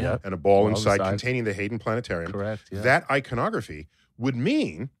cube Yeah. and a ball Ball inside inside. containing the Hayden Planetarium. Correct. Yeah. That iconography would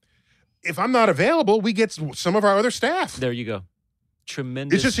mean if I'm not available, we get some of our other staff. there you go.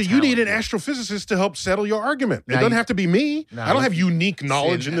 Tremendous. It's just that you need an talent. astrophysicist to help settle your argument. It Now doesn't you- have to be me. Now I don't you- have unique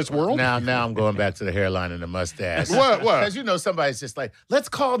knowledge See, in this world. Now I'm going back to the hairline and the mustache. What? Because somebody's just like, let's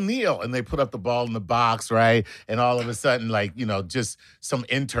call Neil, and they put up the ball in the box, right? And all of a sudden, just some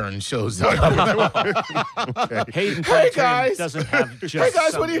intern shows up. Hayden Hey, Planetarium guys. doesn't have just Hey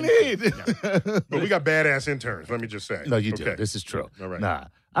guys, what do you something- need? But we got badass interns, let me just say. No, you do. Okay. This is true. All right. Nah.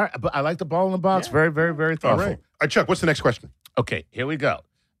 All right, but I like the ball in the box. Yeah. Very, very, very All thoughtful. right. All right, Chuck, what's the next question? Okay, here we go.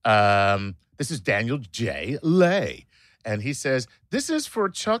 This is Daniel J. Lay. And he says, this is for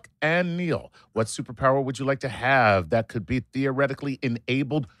Chuck and Neil. What superpower would you like to have that could be theoretically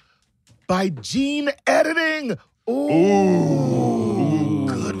enabled by gene editing? Ooh.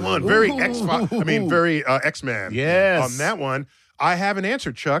 Good one. Very very X-Man. Yes. On that one, I have an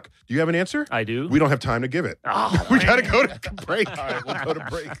answer, Chuck. Do you have an answer? I do. We don't have time to give it. Oh, We got to go to break. All right, we'll go to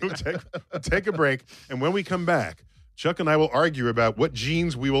break. We'll take a break. And when we come back, Chuck and I will argue about what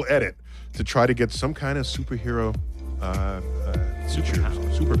genes we will edit to try to get some kind of superhero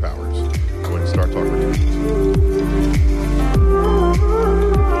superpowers when Star Talk returns.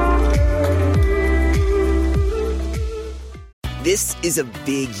 This is a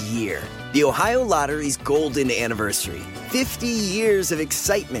big year. The Ohio Lottery's golden anniversary. 50 years of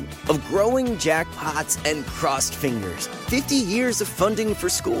excitement, of growing jackpots and crossed fingers. 50 years of funding for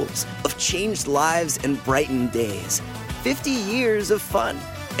schools, of changed lives and brightened days. 50 years of fun.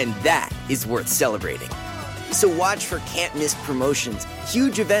 And that is worth celebrating. So watch for can't-miss promotions,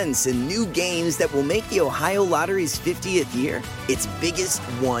 huge events, and new games that will make the Ohio Lottery's 50th year its biggest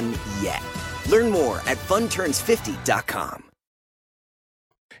one yet. Learn more at funturns50.com.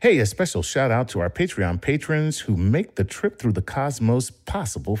 Hey, a special shout out to our Patreon patrons who make the trip through the cosmos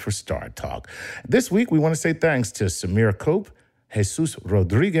possible for Star Talk. This week, we want to say thanks to Samir Cope, Jesus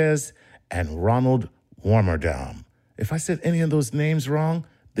Rodriguez, and Ronald Warmerdam. If I said any of those names wrong,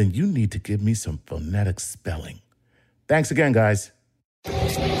 then you need to give me some phonetic spelling. Thanks again, guys.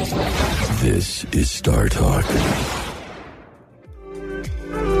 This is Star Talk.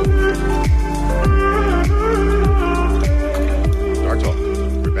 Star Talk.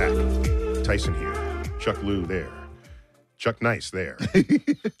 We're back. Tyson here. Chuck Lou there. Chuck Nice there.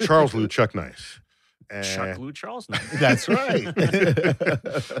 Charles Lou, Chuck Nice. Chuck Lou Charles now. That's right.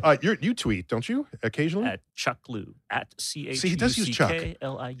 You tweet, don't you, occasionally? At Chuck Lou. At CHUCKLIU. See, he does use Chuck.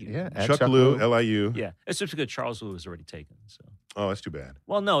 Yeah, at Chuck Lou, Liu. Yeah. It's just because Charles Lou is already taken. So. Oh, that's too bad.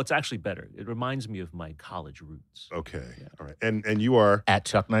 Well, no, it's actually better. It reminds me of my college roots. Okay. All right. And you are At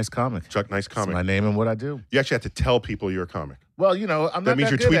Chuck Nice Comic. Chuck Nice That's Comic. my name and what I do. You actually have to tell people you're a comic. Well, I'm not That means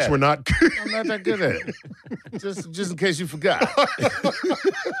your good tweets at were it. not. I'm not that good at it. Just in case you forgot.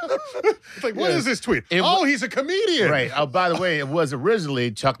 It's like, what is this tweet? It He's a comedian. Right. Oh, by the way, it was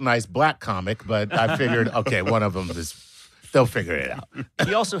originally Chuck Nice Black Comic, but I figured, okay, one of them is, they'll figure it out.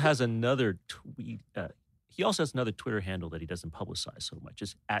 He also has another tweet. He also has another Twitter handle that he doesn't publicize so much.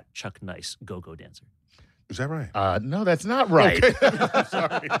 It's at Chuck Nice Go-Go Dancer. Is that right? No, that's not right.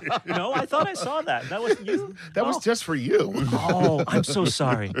 Sorry. No, I thought I saw that. That wasn't you? That was just for you. Oh, I'm so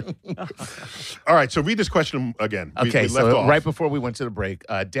sorry. All right, so read this question again. Okay, we so left off. right before we went to the break,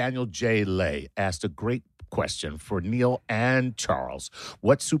 Daniel J. Lay asked a great question for Neil and Charles.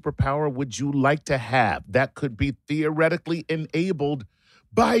 What superpower would you like to have that could be theoretically enabled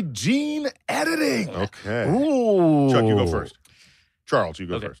by gene editing? Okay. Ooh. Chuck, you go first. Charles, you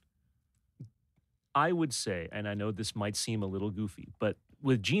go Okay. first. I would say, and I know this might seem a little goofy, but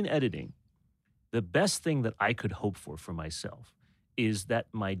with gene editing, the best thing that I could hope for myself is that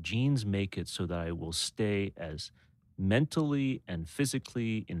my genes make it so that I will stay as mentally and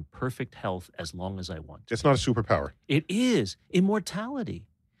physically in perfect health as long as I want. It's not a superpower. It is immortality,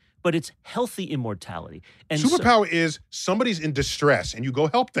 but it's healthy immortality. And so- Superpower is somebody's in distress and you go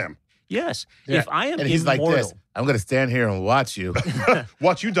help them. yes, Yeah, if I am and he's immortal, like this. I'm going to stand here and watch you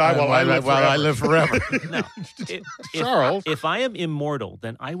Watch you die while I live forever. forever. Charles. If I am immortal,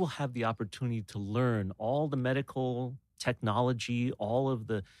 then I will have the opportunity to learn all the medical technology, all of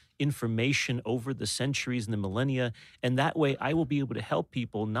the information over the centuries and the millennia, and that way I will be able to help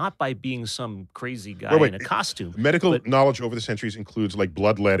people not by being some crazy guy Wait, in a costume. Medical but- knowledge over the centuries includes like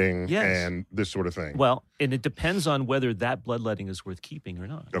bloodletting Yes. and this sort of thing. Well, and it depends on whether that bloodletting is worth keeping or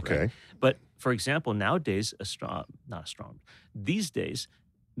not. Okay. right? But for example, nowadays, these days,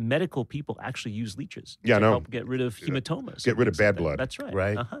 medical people actually use leeches Yeah, I to know. help get rid of hematomas. Get and rid of things like bad that. blood. That's right.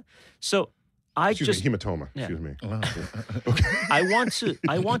 Right. Uh-huh. So I Excuse just me, hematoma. Yeah. Excuse me.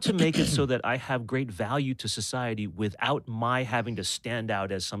 I want to make it so that I have great value to society without my having to stand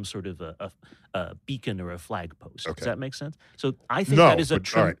out as some sort of a beacon or a flag post. Okay. Does that make sense? So I think No, that is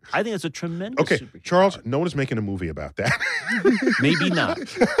but all right. I think it's a tremendous Okay, superpower. Charles, no one is making a movie about that. Maybe not.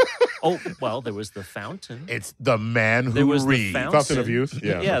 Oh, well, there was The Fountain. It's the man who There was The reads. Fountain. Fountain of Youth?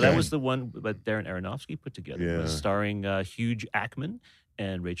 Yeah, that okay. was the one that Darren Aronofsky put together. It was Yeah. starring Hugh Jackman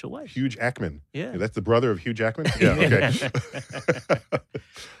and Rachel Weisz. Hugh Jackman. Yeah. That's the brother of Hugh Jackman? Yeah, okay.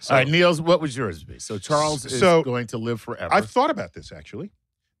 All right, Niels, what would yours be? So Charles is So, going to live forever. I've thought about this actually.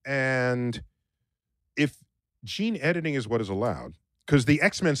 And if gene editing is what is allowed, because the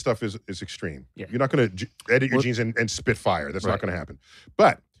X-Men stuff is extreme. Yeah. You're not going to edit your Well- genes and spit fire. That's not Right. going to happen.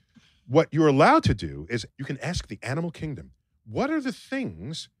 But what you're allowed to do is you can ask the animal kingdom, what are the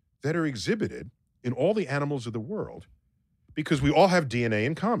things that are exhibited in all the animals of the world? Because we all have DNA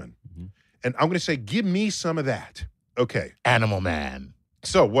in common. Mhm. And I'm going to say, give me some of that. Okay. Animal Man.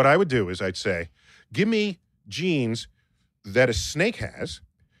 So what I would do is I'd say, give me genes that a snake has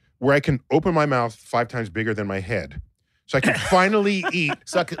where I can open my mouth 5 times bigger than my head. So I can finally eat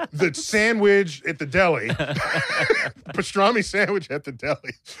the sandwich at the deli. Pastrami sandwich at the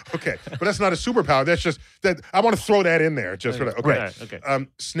deli. Okay. But that's not a superpower. That's just that I want to throw that in there. Just for that. Okay. Right, okay.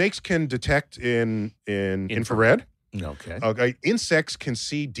 Snakes can detect in infrared. Okay. Okay. Insects can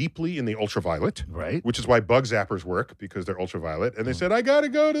see deeply in the ultraviolet. Right. Which is why bug zappers work, because they're ultraviolet. And they said, I got to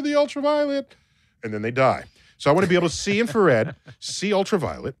go to the ultraviolet. And then they die. So I want to be able to see infrared, see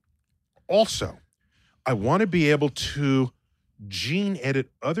ultraviolet. Also, I want to be able to gene edit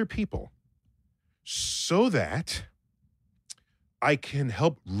other people so that I can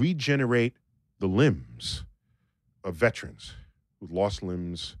help regenerate the limbs of veterans who lost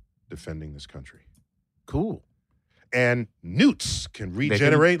limbs defending this country. Cool. And newts can They can-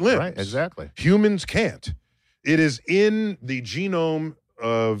 regenerate limbs. Right, exactly. Humans can't. It is in the genome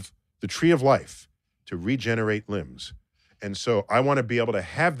of the tree of life to regenerate limbs. And so I want to be able to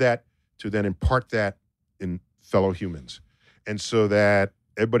have that to then impart that in fellow humans. And so that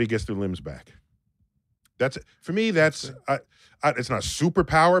everybody gets their limbs back. That's for me, it's not a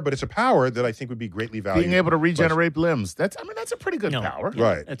superpower, but it's a power that I think would be greatly valued. Being able to regenerate limbs. That's a pretty good No. power. Yeah,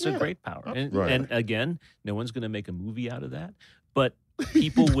 Right. It's a great power. And, Right. and again, no one's going to make a movie out of that, but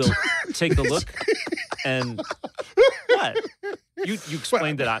people will take a look and what? You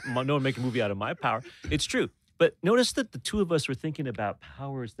explained that no one make a movie out of my power. It's true. But notice that the two of us were thinking about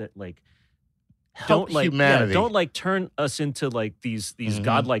powers that Help don't humanity. don't turn us into these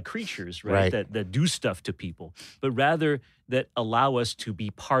godlike creatures, right? Right. That do stuff to people, but rather that allow us to be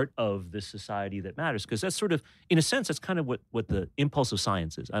part of the society that matters. Because that's sort of, in a sense, that's kind of what the impulse of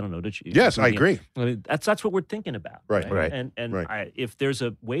science is. I don't know. Did you? Yes, I agree. I mean, that's what we're thinking about. Right. Right. And Right. if there's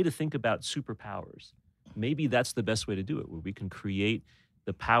a way to think about superpowers, maybe that's the best way to do it, where we can create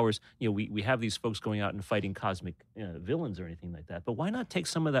the powers. We have these folks going out and fighting cosmic villains or anything like that. But why not take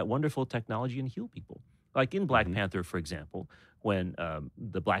some of that wonderful technology and heal people? Like in Black Panther, for example, when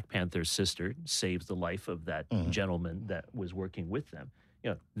the Black Panther's sister saves the life of that gentleman that was working with them.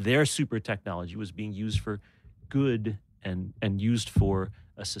 Their super technology was being used for good and used for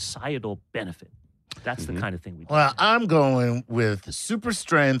a societal benefit. That's the kind of thing we do. Well, I'm going with super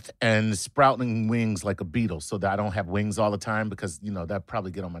strength and sprouting wings like a beetle so that I don't have wings all the time because, that probably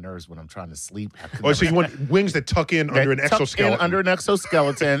get on my nerves when I'm trying to sleep. So you want wings that tuck in under an exoskeleton? Under an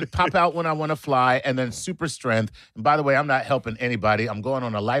exoskeleton, pop out when I want to fly, and then super strength. And by the way, I'm not helping anybody. I'm going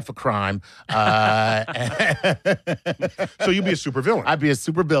on a life of crime. So you'd be a supervillain. I'd be a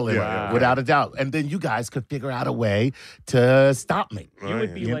supervillain, without a doubt. And then you guys could figure out a way to stop me. You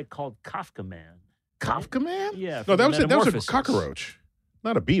would be called Kafka Man. Kafka Man? Yeah. No, that was a cockroach,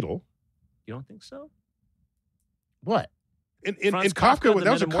 not a beetle. You don't think so? What? In Franz Kafka, Kafka,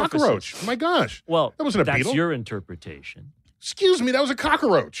 that was a Metamorphosis. cockroach. Oh my gosh. Well, that wasn't a beetle. That's your interpretation. Excuse me, that was a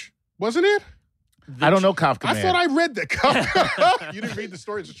cockroach, wasn't it? I don't know Kafka Man. I thought I read that. Kafka. You didn't read the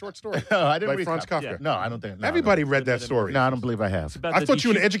story. It's a short story. No, I didn't by read Franz Kafka. Yeah. No, I don't think. No, Everybody read that story. No, I don't believe I have. I thought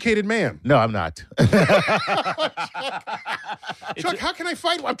you were an educated man. No, I'm not. Chuck, how can I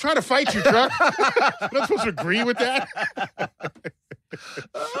fight? I'm trying to fight you, Chuck. I'm not supposed to agree with that.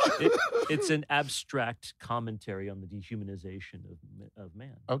 It's an abstract commentary on the dehumanization of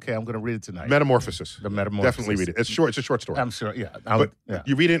man. Okay, I'm going to read it tonight. Metamorphosis. The Metamorphosis. Definitely read it. It's short. It's a short story. I'm sure. Yeah, But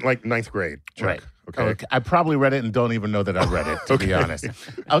you read it in like 9th grade, Chuck. Right. Okay. I probably read it and don't even know that I read it, to be honest.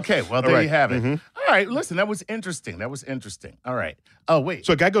 Okay, well, there you have it. All right, listen, that was interesting. All right. Oh, wait.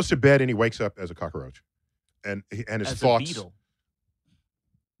 So a guy goes to bed and he wakes up as a cockroach. And his As thoughts. a beetle.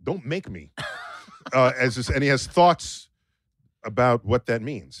 Don't make me. And he has thoughts about what that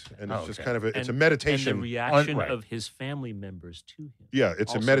means. And it's just kind of it's a meditation. And the reaction Right. of his family members to him. Yeah,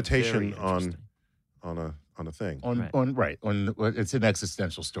 it's Also a meditation very interesting. on a thing. It's an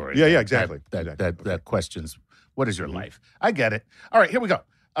existential story. Yeah, exactly. That questions what is your life. I get it. All right, here we go.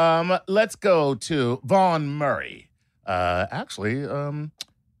 Let's go to Vaughn Murray. Actually,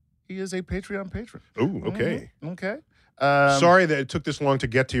 he is a Patreon patron. Ooh, okay. Okay. Sorry that it took this long to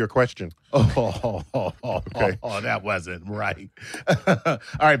get to your question. Okay. That wasn't right. All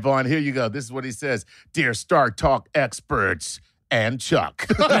right, Vaughn, here you go. This is what he says. Dear Star Talk experts and Chuck.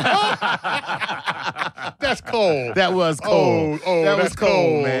 That's cold. That was cold. That was that's cold,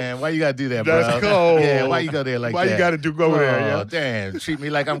 cold. man. Why you got to do that, bro? That's cold. Yeah, why you go there like Why that? you got to go there? Oh, Yeah. damn. Treat me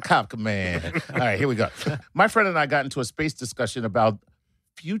like I'm Kafka Man. All right, here we go. My friend and I got into a space discussion about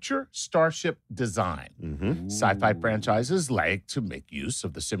future starship design. Sci-fi franchises like to make use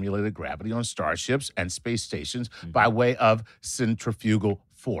of the simulated gravity on starships and space stations by way of centrifugal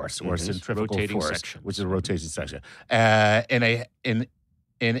force or centrifugal Rotating force, sections. which is a rotation section, in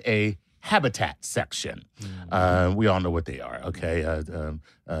a habitat section. We all know what they are. Okay,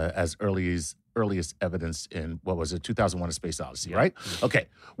 as earliest evidence in, 2001: A Space Odyssey, right? Okay.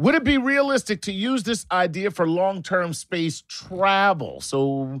 Would it be realistic to use this idea for long-term space travel?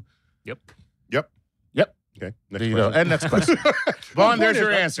 So, Yep. Okay. there you go. And next question. Vaughn, there's your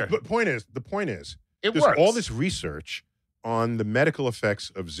answer. The point is, It there's works. all this research on the medical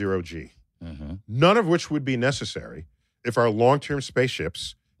effects of zero-G, Mm-hmm. none of which would be necessary if our long-term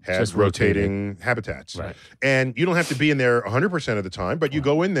spaceships had Just rotating habitats. Right. And you don't have to be in there 100% of the time, but you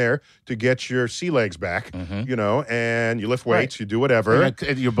go in there to get your sea legs back, and you lift weights, you do whatever.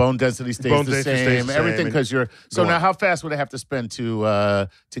 And your bone density stays Bone the density same. stays the Everything same, because you're. So go now, on. how fast would I have to spend to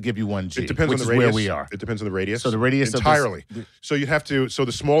give you 1G? It depends which on the is radius. where we are. It depends on the radius. So the radius entirely. of this, So you'd have to. So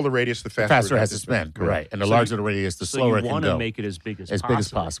the smaller the radius, the faster it has to spin. Correct. Right, and the So larger the radius, the slower so it you can want go. to make it as big as As possible. big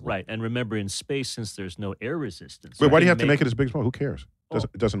as possible. Right. And remember, in space, since there's no air resistance. Wait, you why do you can have to make it as big as possible? Who cares?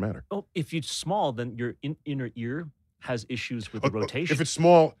 It doesn't matter. Oh, if it's small, then your inner ear has issues with the rotation. If it's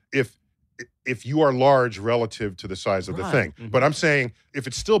small, if you are large relative to the size of the Right. thing, but I'm saying if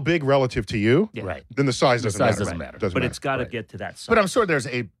it's still big relative to you, Yeah. Right. then the size doesn't matter. doesn't matter. Doesn't but matter. it's got to Right. get to that size. But I'm sure there's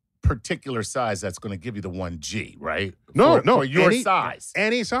a particular size that's going to give you the 1G, right? No, for your any size.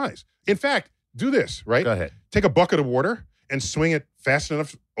 Any size. In fact, do this, right? Go ahead. Take a bucket of water and swing it fast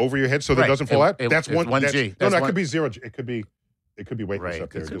enough over your head so that Right. it doesn't fall out. It- That's it's one 1G. No, That's no, it one- could be 0G. It could be weightless Right.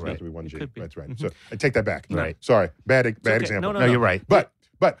 up there. It It could doesn't be. have to be 1G. It could be. That's right. So I take that back. Right. Sorry. Bad okay. example. No, you're right. But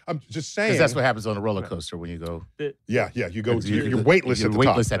I'm just saying. Because that's what happens on a roller coaster when you go. Yeah. You go. You're weightless You're at the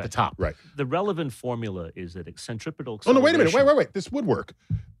weightless top. at the top. Right. the relevant formula is that centripetal Oh no! Wait a minute! acceleration Wait! This would work.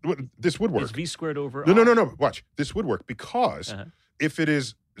 This would work. is v squared over No! Watch. This would work because Uh-huh. if it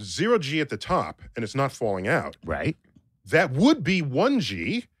is 0G at the top and it's not falling out, Right. that would be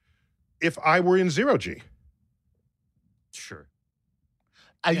 1G if I were in 0G. Sure.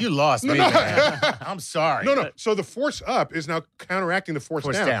 You lost me. no. Man. I'm sorry. No. So the force up is now counteracting the force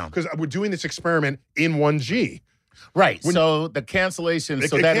Force down down. because we're doing this experiment in 1G. Right. So the cancellation,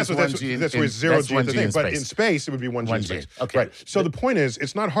 so that is cancels, 1G. That's where 0G is the thing. But in space. space, it would be 1G in space. Okay. Right. So the point is,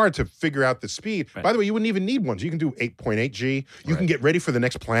 it's not hard to figure out the speed. Right. By the way, you wouldn't even need 1G. You can do 8.8G. You can get ready for the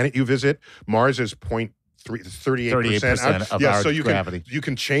next planet you visit. Mars is 38% of our so you gravity. You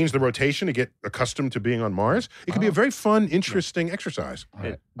can change the rotation to get accustomed to being on Mars. It can be a very fun, interesting exercise.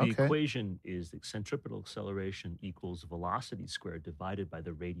 Right. The Okay. equation is that centripetal acceleration equals velocity squared divided by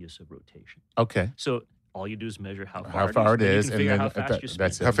the radius of rotation. Okay. So all you do is measure how How far, far it then is, you and can figure then out how fast you spin.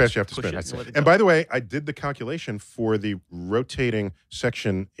 that's it. How fast you have to Push spin. it That's and it. let it And go. by the way, I did the calculation for the rotating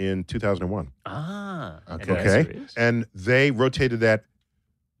section in 2001. And Okay. the Okay. answer is? And they rotated that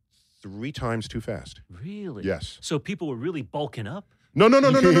 3 times too fast. Really? Yes. So people were really bulking up? No. So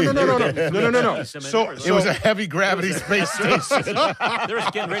It was a heavy gravity space station. They were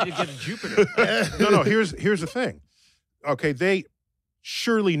getting ready to get to Jupiter. no. Here's the thing. Okay, they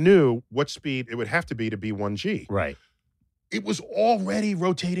surely knew what speed it would have to be 1G. Right. It was already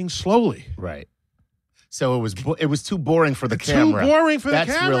rotating slowly. Right. So it was too boring for the camera. Too boring for the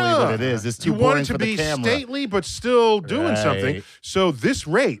That's camera. really what it is. It's too you boring want it for to the be camera. stately, but still doing something. Right. So this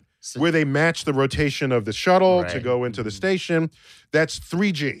rate, where they match the rotation of the shuttle to Right. go into the station, that's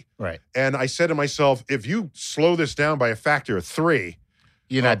 3G. Right. And I said to myself, if you slow this down by a factor of 3,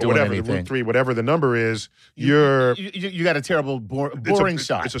 You're not doing whatever anything. root 3, whatever the number is, You got a terrible boring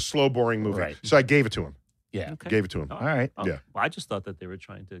shot. It's a slow, boring movie. Right. So I gave it to him. Yeah. Okay. Gave it to him. Oh, All right. oh. Yeah. Well, I just thought that they were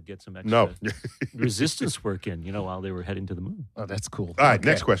trying to get some extra No. resistance work in, while they were heading to the moon. Oh, that's cool. All right,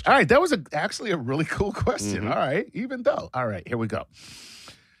 next question. All right, that was actually a really cool question. Mhm. All right, even though. All right, here we go.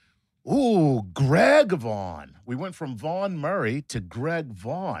 Ooh, Greg Vaughn. We went from Vaughn Murray to Greg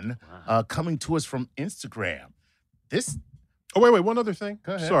Vaughn, coming to us from Instagram. This. Oh, wait, one other thing.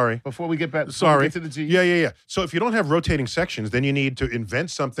 Go ahead. Sorry. Before we get back, Sorry. to the G. Yeah. So if you don't have rotating sections, then you need to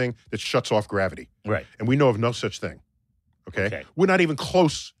invent something that shuts off gravity. Right. And we know of no such thing. Okay? Okay. We're not even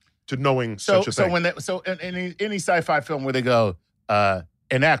close to knowing So, such a thing. in any sci-fi film where they go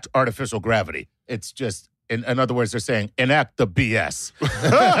enact artificial gravity, it's just in other words, they're saying enact the BS.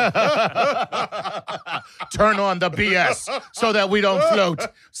 Turn on the BS so that we don't float,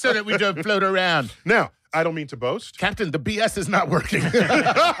 so that we don't float around. Now, I don't mean to boast. Captain, the BS is not working.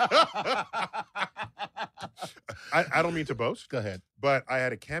 I don't mean to boast, Go ahead. but I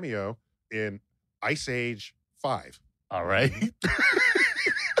had a cameo in Ice Age 5. All right.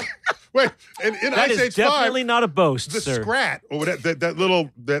 Wait, in That Ice is Age definitely 5, not a boast, the sir. Scrat, or that little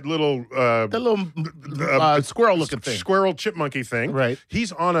The little squirrel-looking thing. squirrel chipmunky thing. Right.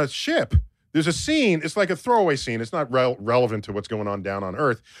 He's on a ship. There's a scene. It's like a throwaway scene. It's not relevant to what's going on down on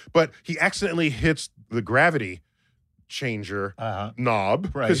Earth. But he accidentally hits the gravity changer knob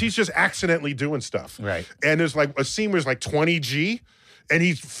because Right. he's just accidentally doing stuff. Right. And there's like a scene where it's like 20G. And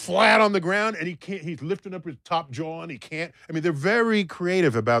he's flat on the ground, and he can't. He's lifting up his top jaw, and he can't. I mean, they're very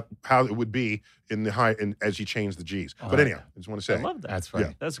creative about how it would be in the high, as you change the G's. But anyhow, I just want to I say. love that. That's funny.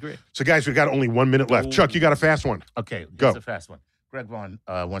 Yeah. That's great. So, guys, we've got only 1 minute left. Chuck, you got a fast one. Okay, here's Go. a fast one. Greg Vaughn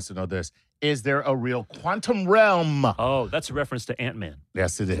wants to know this. Is there a real quantum realm? Oh, that's a reference to Ant-Man.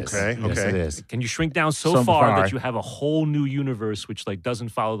 Yes, it is. Okay, Yes, okay. it is. Can you shrink down so So far far. that you have a whole new universe which doesn't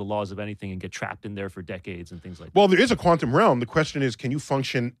follow the laws of anything and get trapped in there for decades and things like that? Well, there is a quantum realm. The question is, can you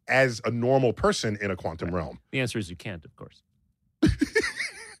function as a normal person in a quantum realm? The answer is you can't, of course.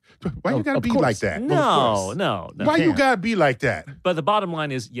 Why you got to of be course. like that? No. Why you got to be like that? But the bottom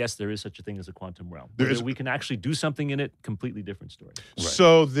line is, yes, there is such a thing as a quantum realm. There Whether is- we can actually do something in it, completely different story.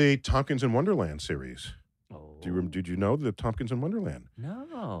 So the Tompkins in Wonderland series. Oh. Did you know the Tompkins in Wonderland?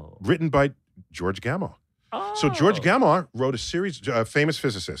 No. Written by George Gamow. Oh. So George Gamow wrote a series, a famous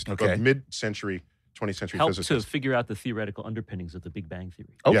physicist Okay. of mid-century, 20th century helped to physicist. figure out the theoretical underpinnings of the Big Bang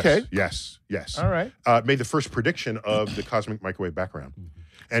Theory. Okay. Yes. All right. Made the first prediction of the cosmic microwave background. Mm-hmm.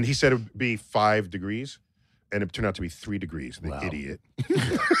 And he said it would be 5 degrees, and it turned out to be 3 degrees. The Wow. idiot.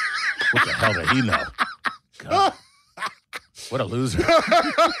 What the hell did he know? God. What a loser.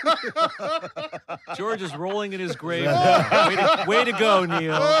 George is rolling in his grave now. Way to go,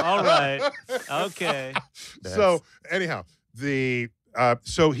 Neil. All right. Okay. So anyhow,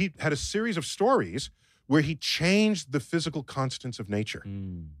 so he had a series of stories where he changed the physical constants of nature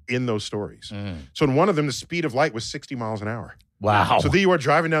in those stories. So in one of them, the speed of light was 60 miles an hour. Wow. So there you are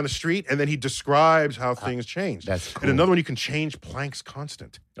driving down the street, and then he describes how things change. That's cool. And another one, you can change Planck's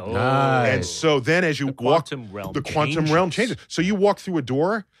constant. Oh, Nice. And so then as you The walk, quantum realm the quantum realm changes. So you walk through a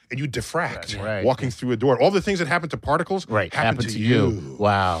door and you diffract. Right. Walking through a door. All the things that happen to particles happen to you.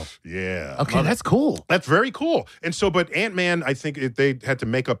 Wow. Yeah. Okay, Love it. that's cool. That's very cool. And so, but Ant-Man, I think they had to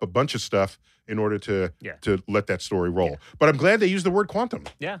make up a bunch of stuff in order to let that story roll. But I'm glad they used the word quantum.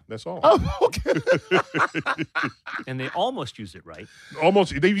 Yeah. That's all. Oh, okay. And they almost use it right.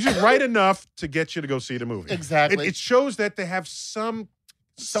 Almost. They use it right enough to get you to go see the movie. Exactly. It shows that they have some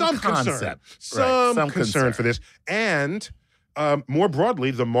concern. concept. Some Right. concern for this. And more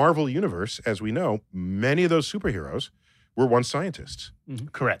broadly, the Marvel Universe, as we know, many of those superheroes were once scientists.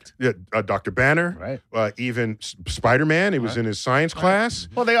 Correct. Yeah, Dr. Banner, Right. even Spider-Man, he was in his science class.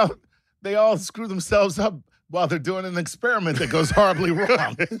 Well, they all screw themselves up while they're doing an experiment that goes horribly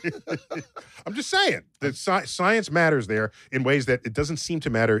wrong. I'm just saying that science matters there in ways that it doesn't seem to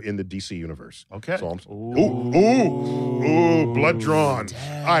matter in the DC universe. Okay. That's all I'm saying. Ooh, blood drawn.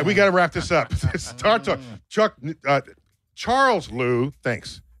 All right, we got to wrap this up. Star Talk. Chuck, Charles Liu,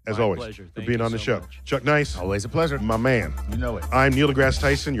 thanks as My always pleasure. for Thank being you on the so show. much. Chuck Nice, Always a pleasure. my man. You know it. I'm Neil deGrasse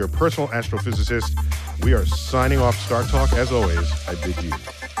Tyson, your personal astrophysicist. We are signing off Star Talk. As always, I bid you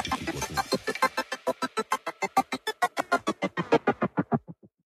to keep looking up.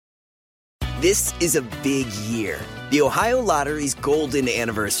 This is a big year. The Ohio Lottery's golden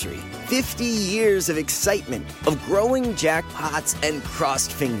anniversary. 50 years of excitement, of growing jackpots and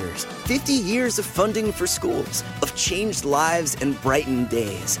crossed fingers. 50 years of funding for schools, of changed lives and brightened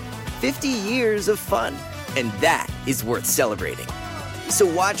days. 50 years of fun. And that is worth celebrating. So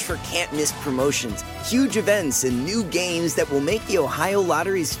watch for can't-miss promotions, huge events, and new games that will make the Ohio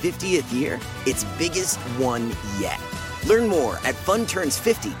Lottery's 50th year its biggest one yet. Learn more at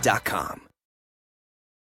funturns50.com.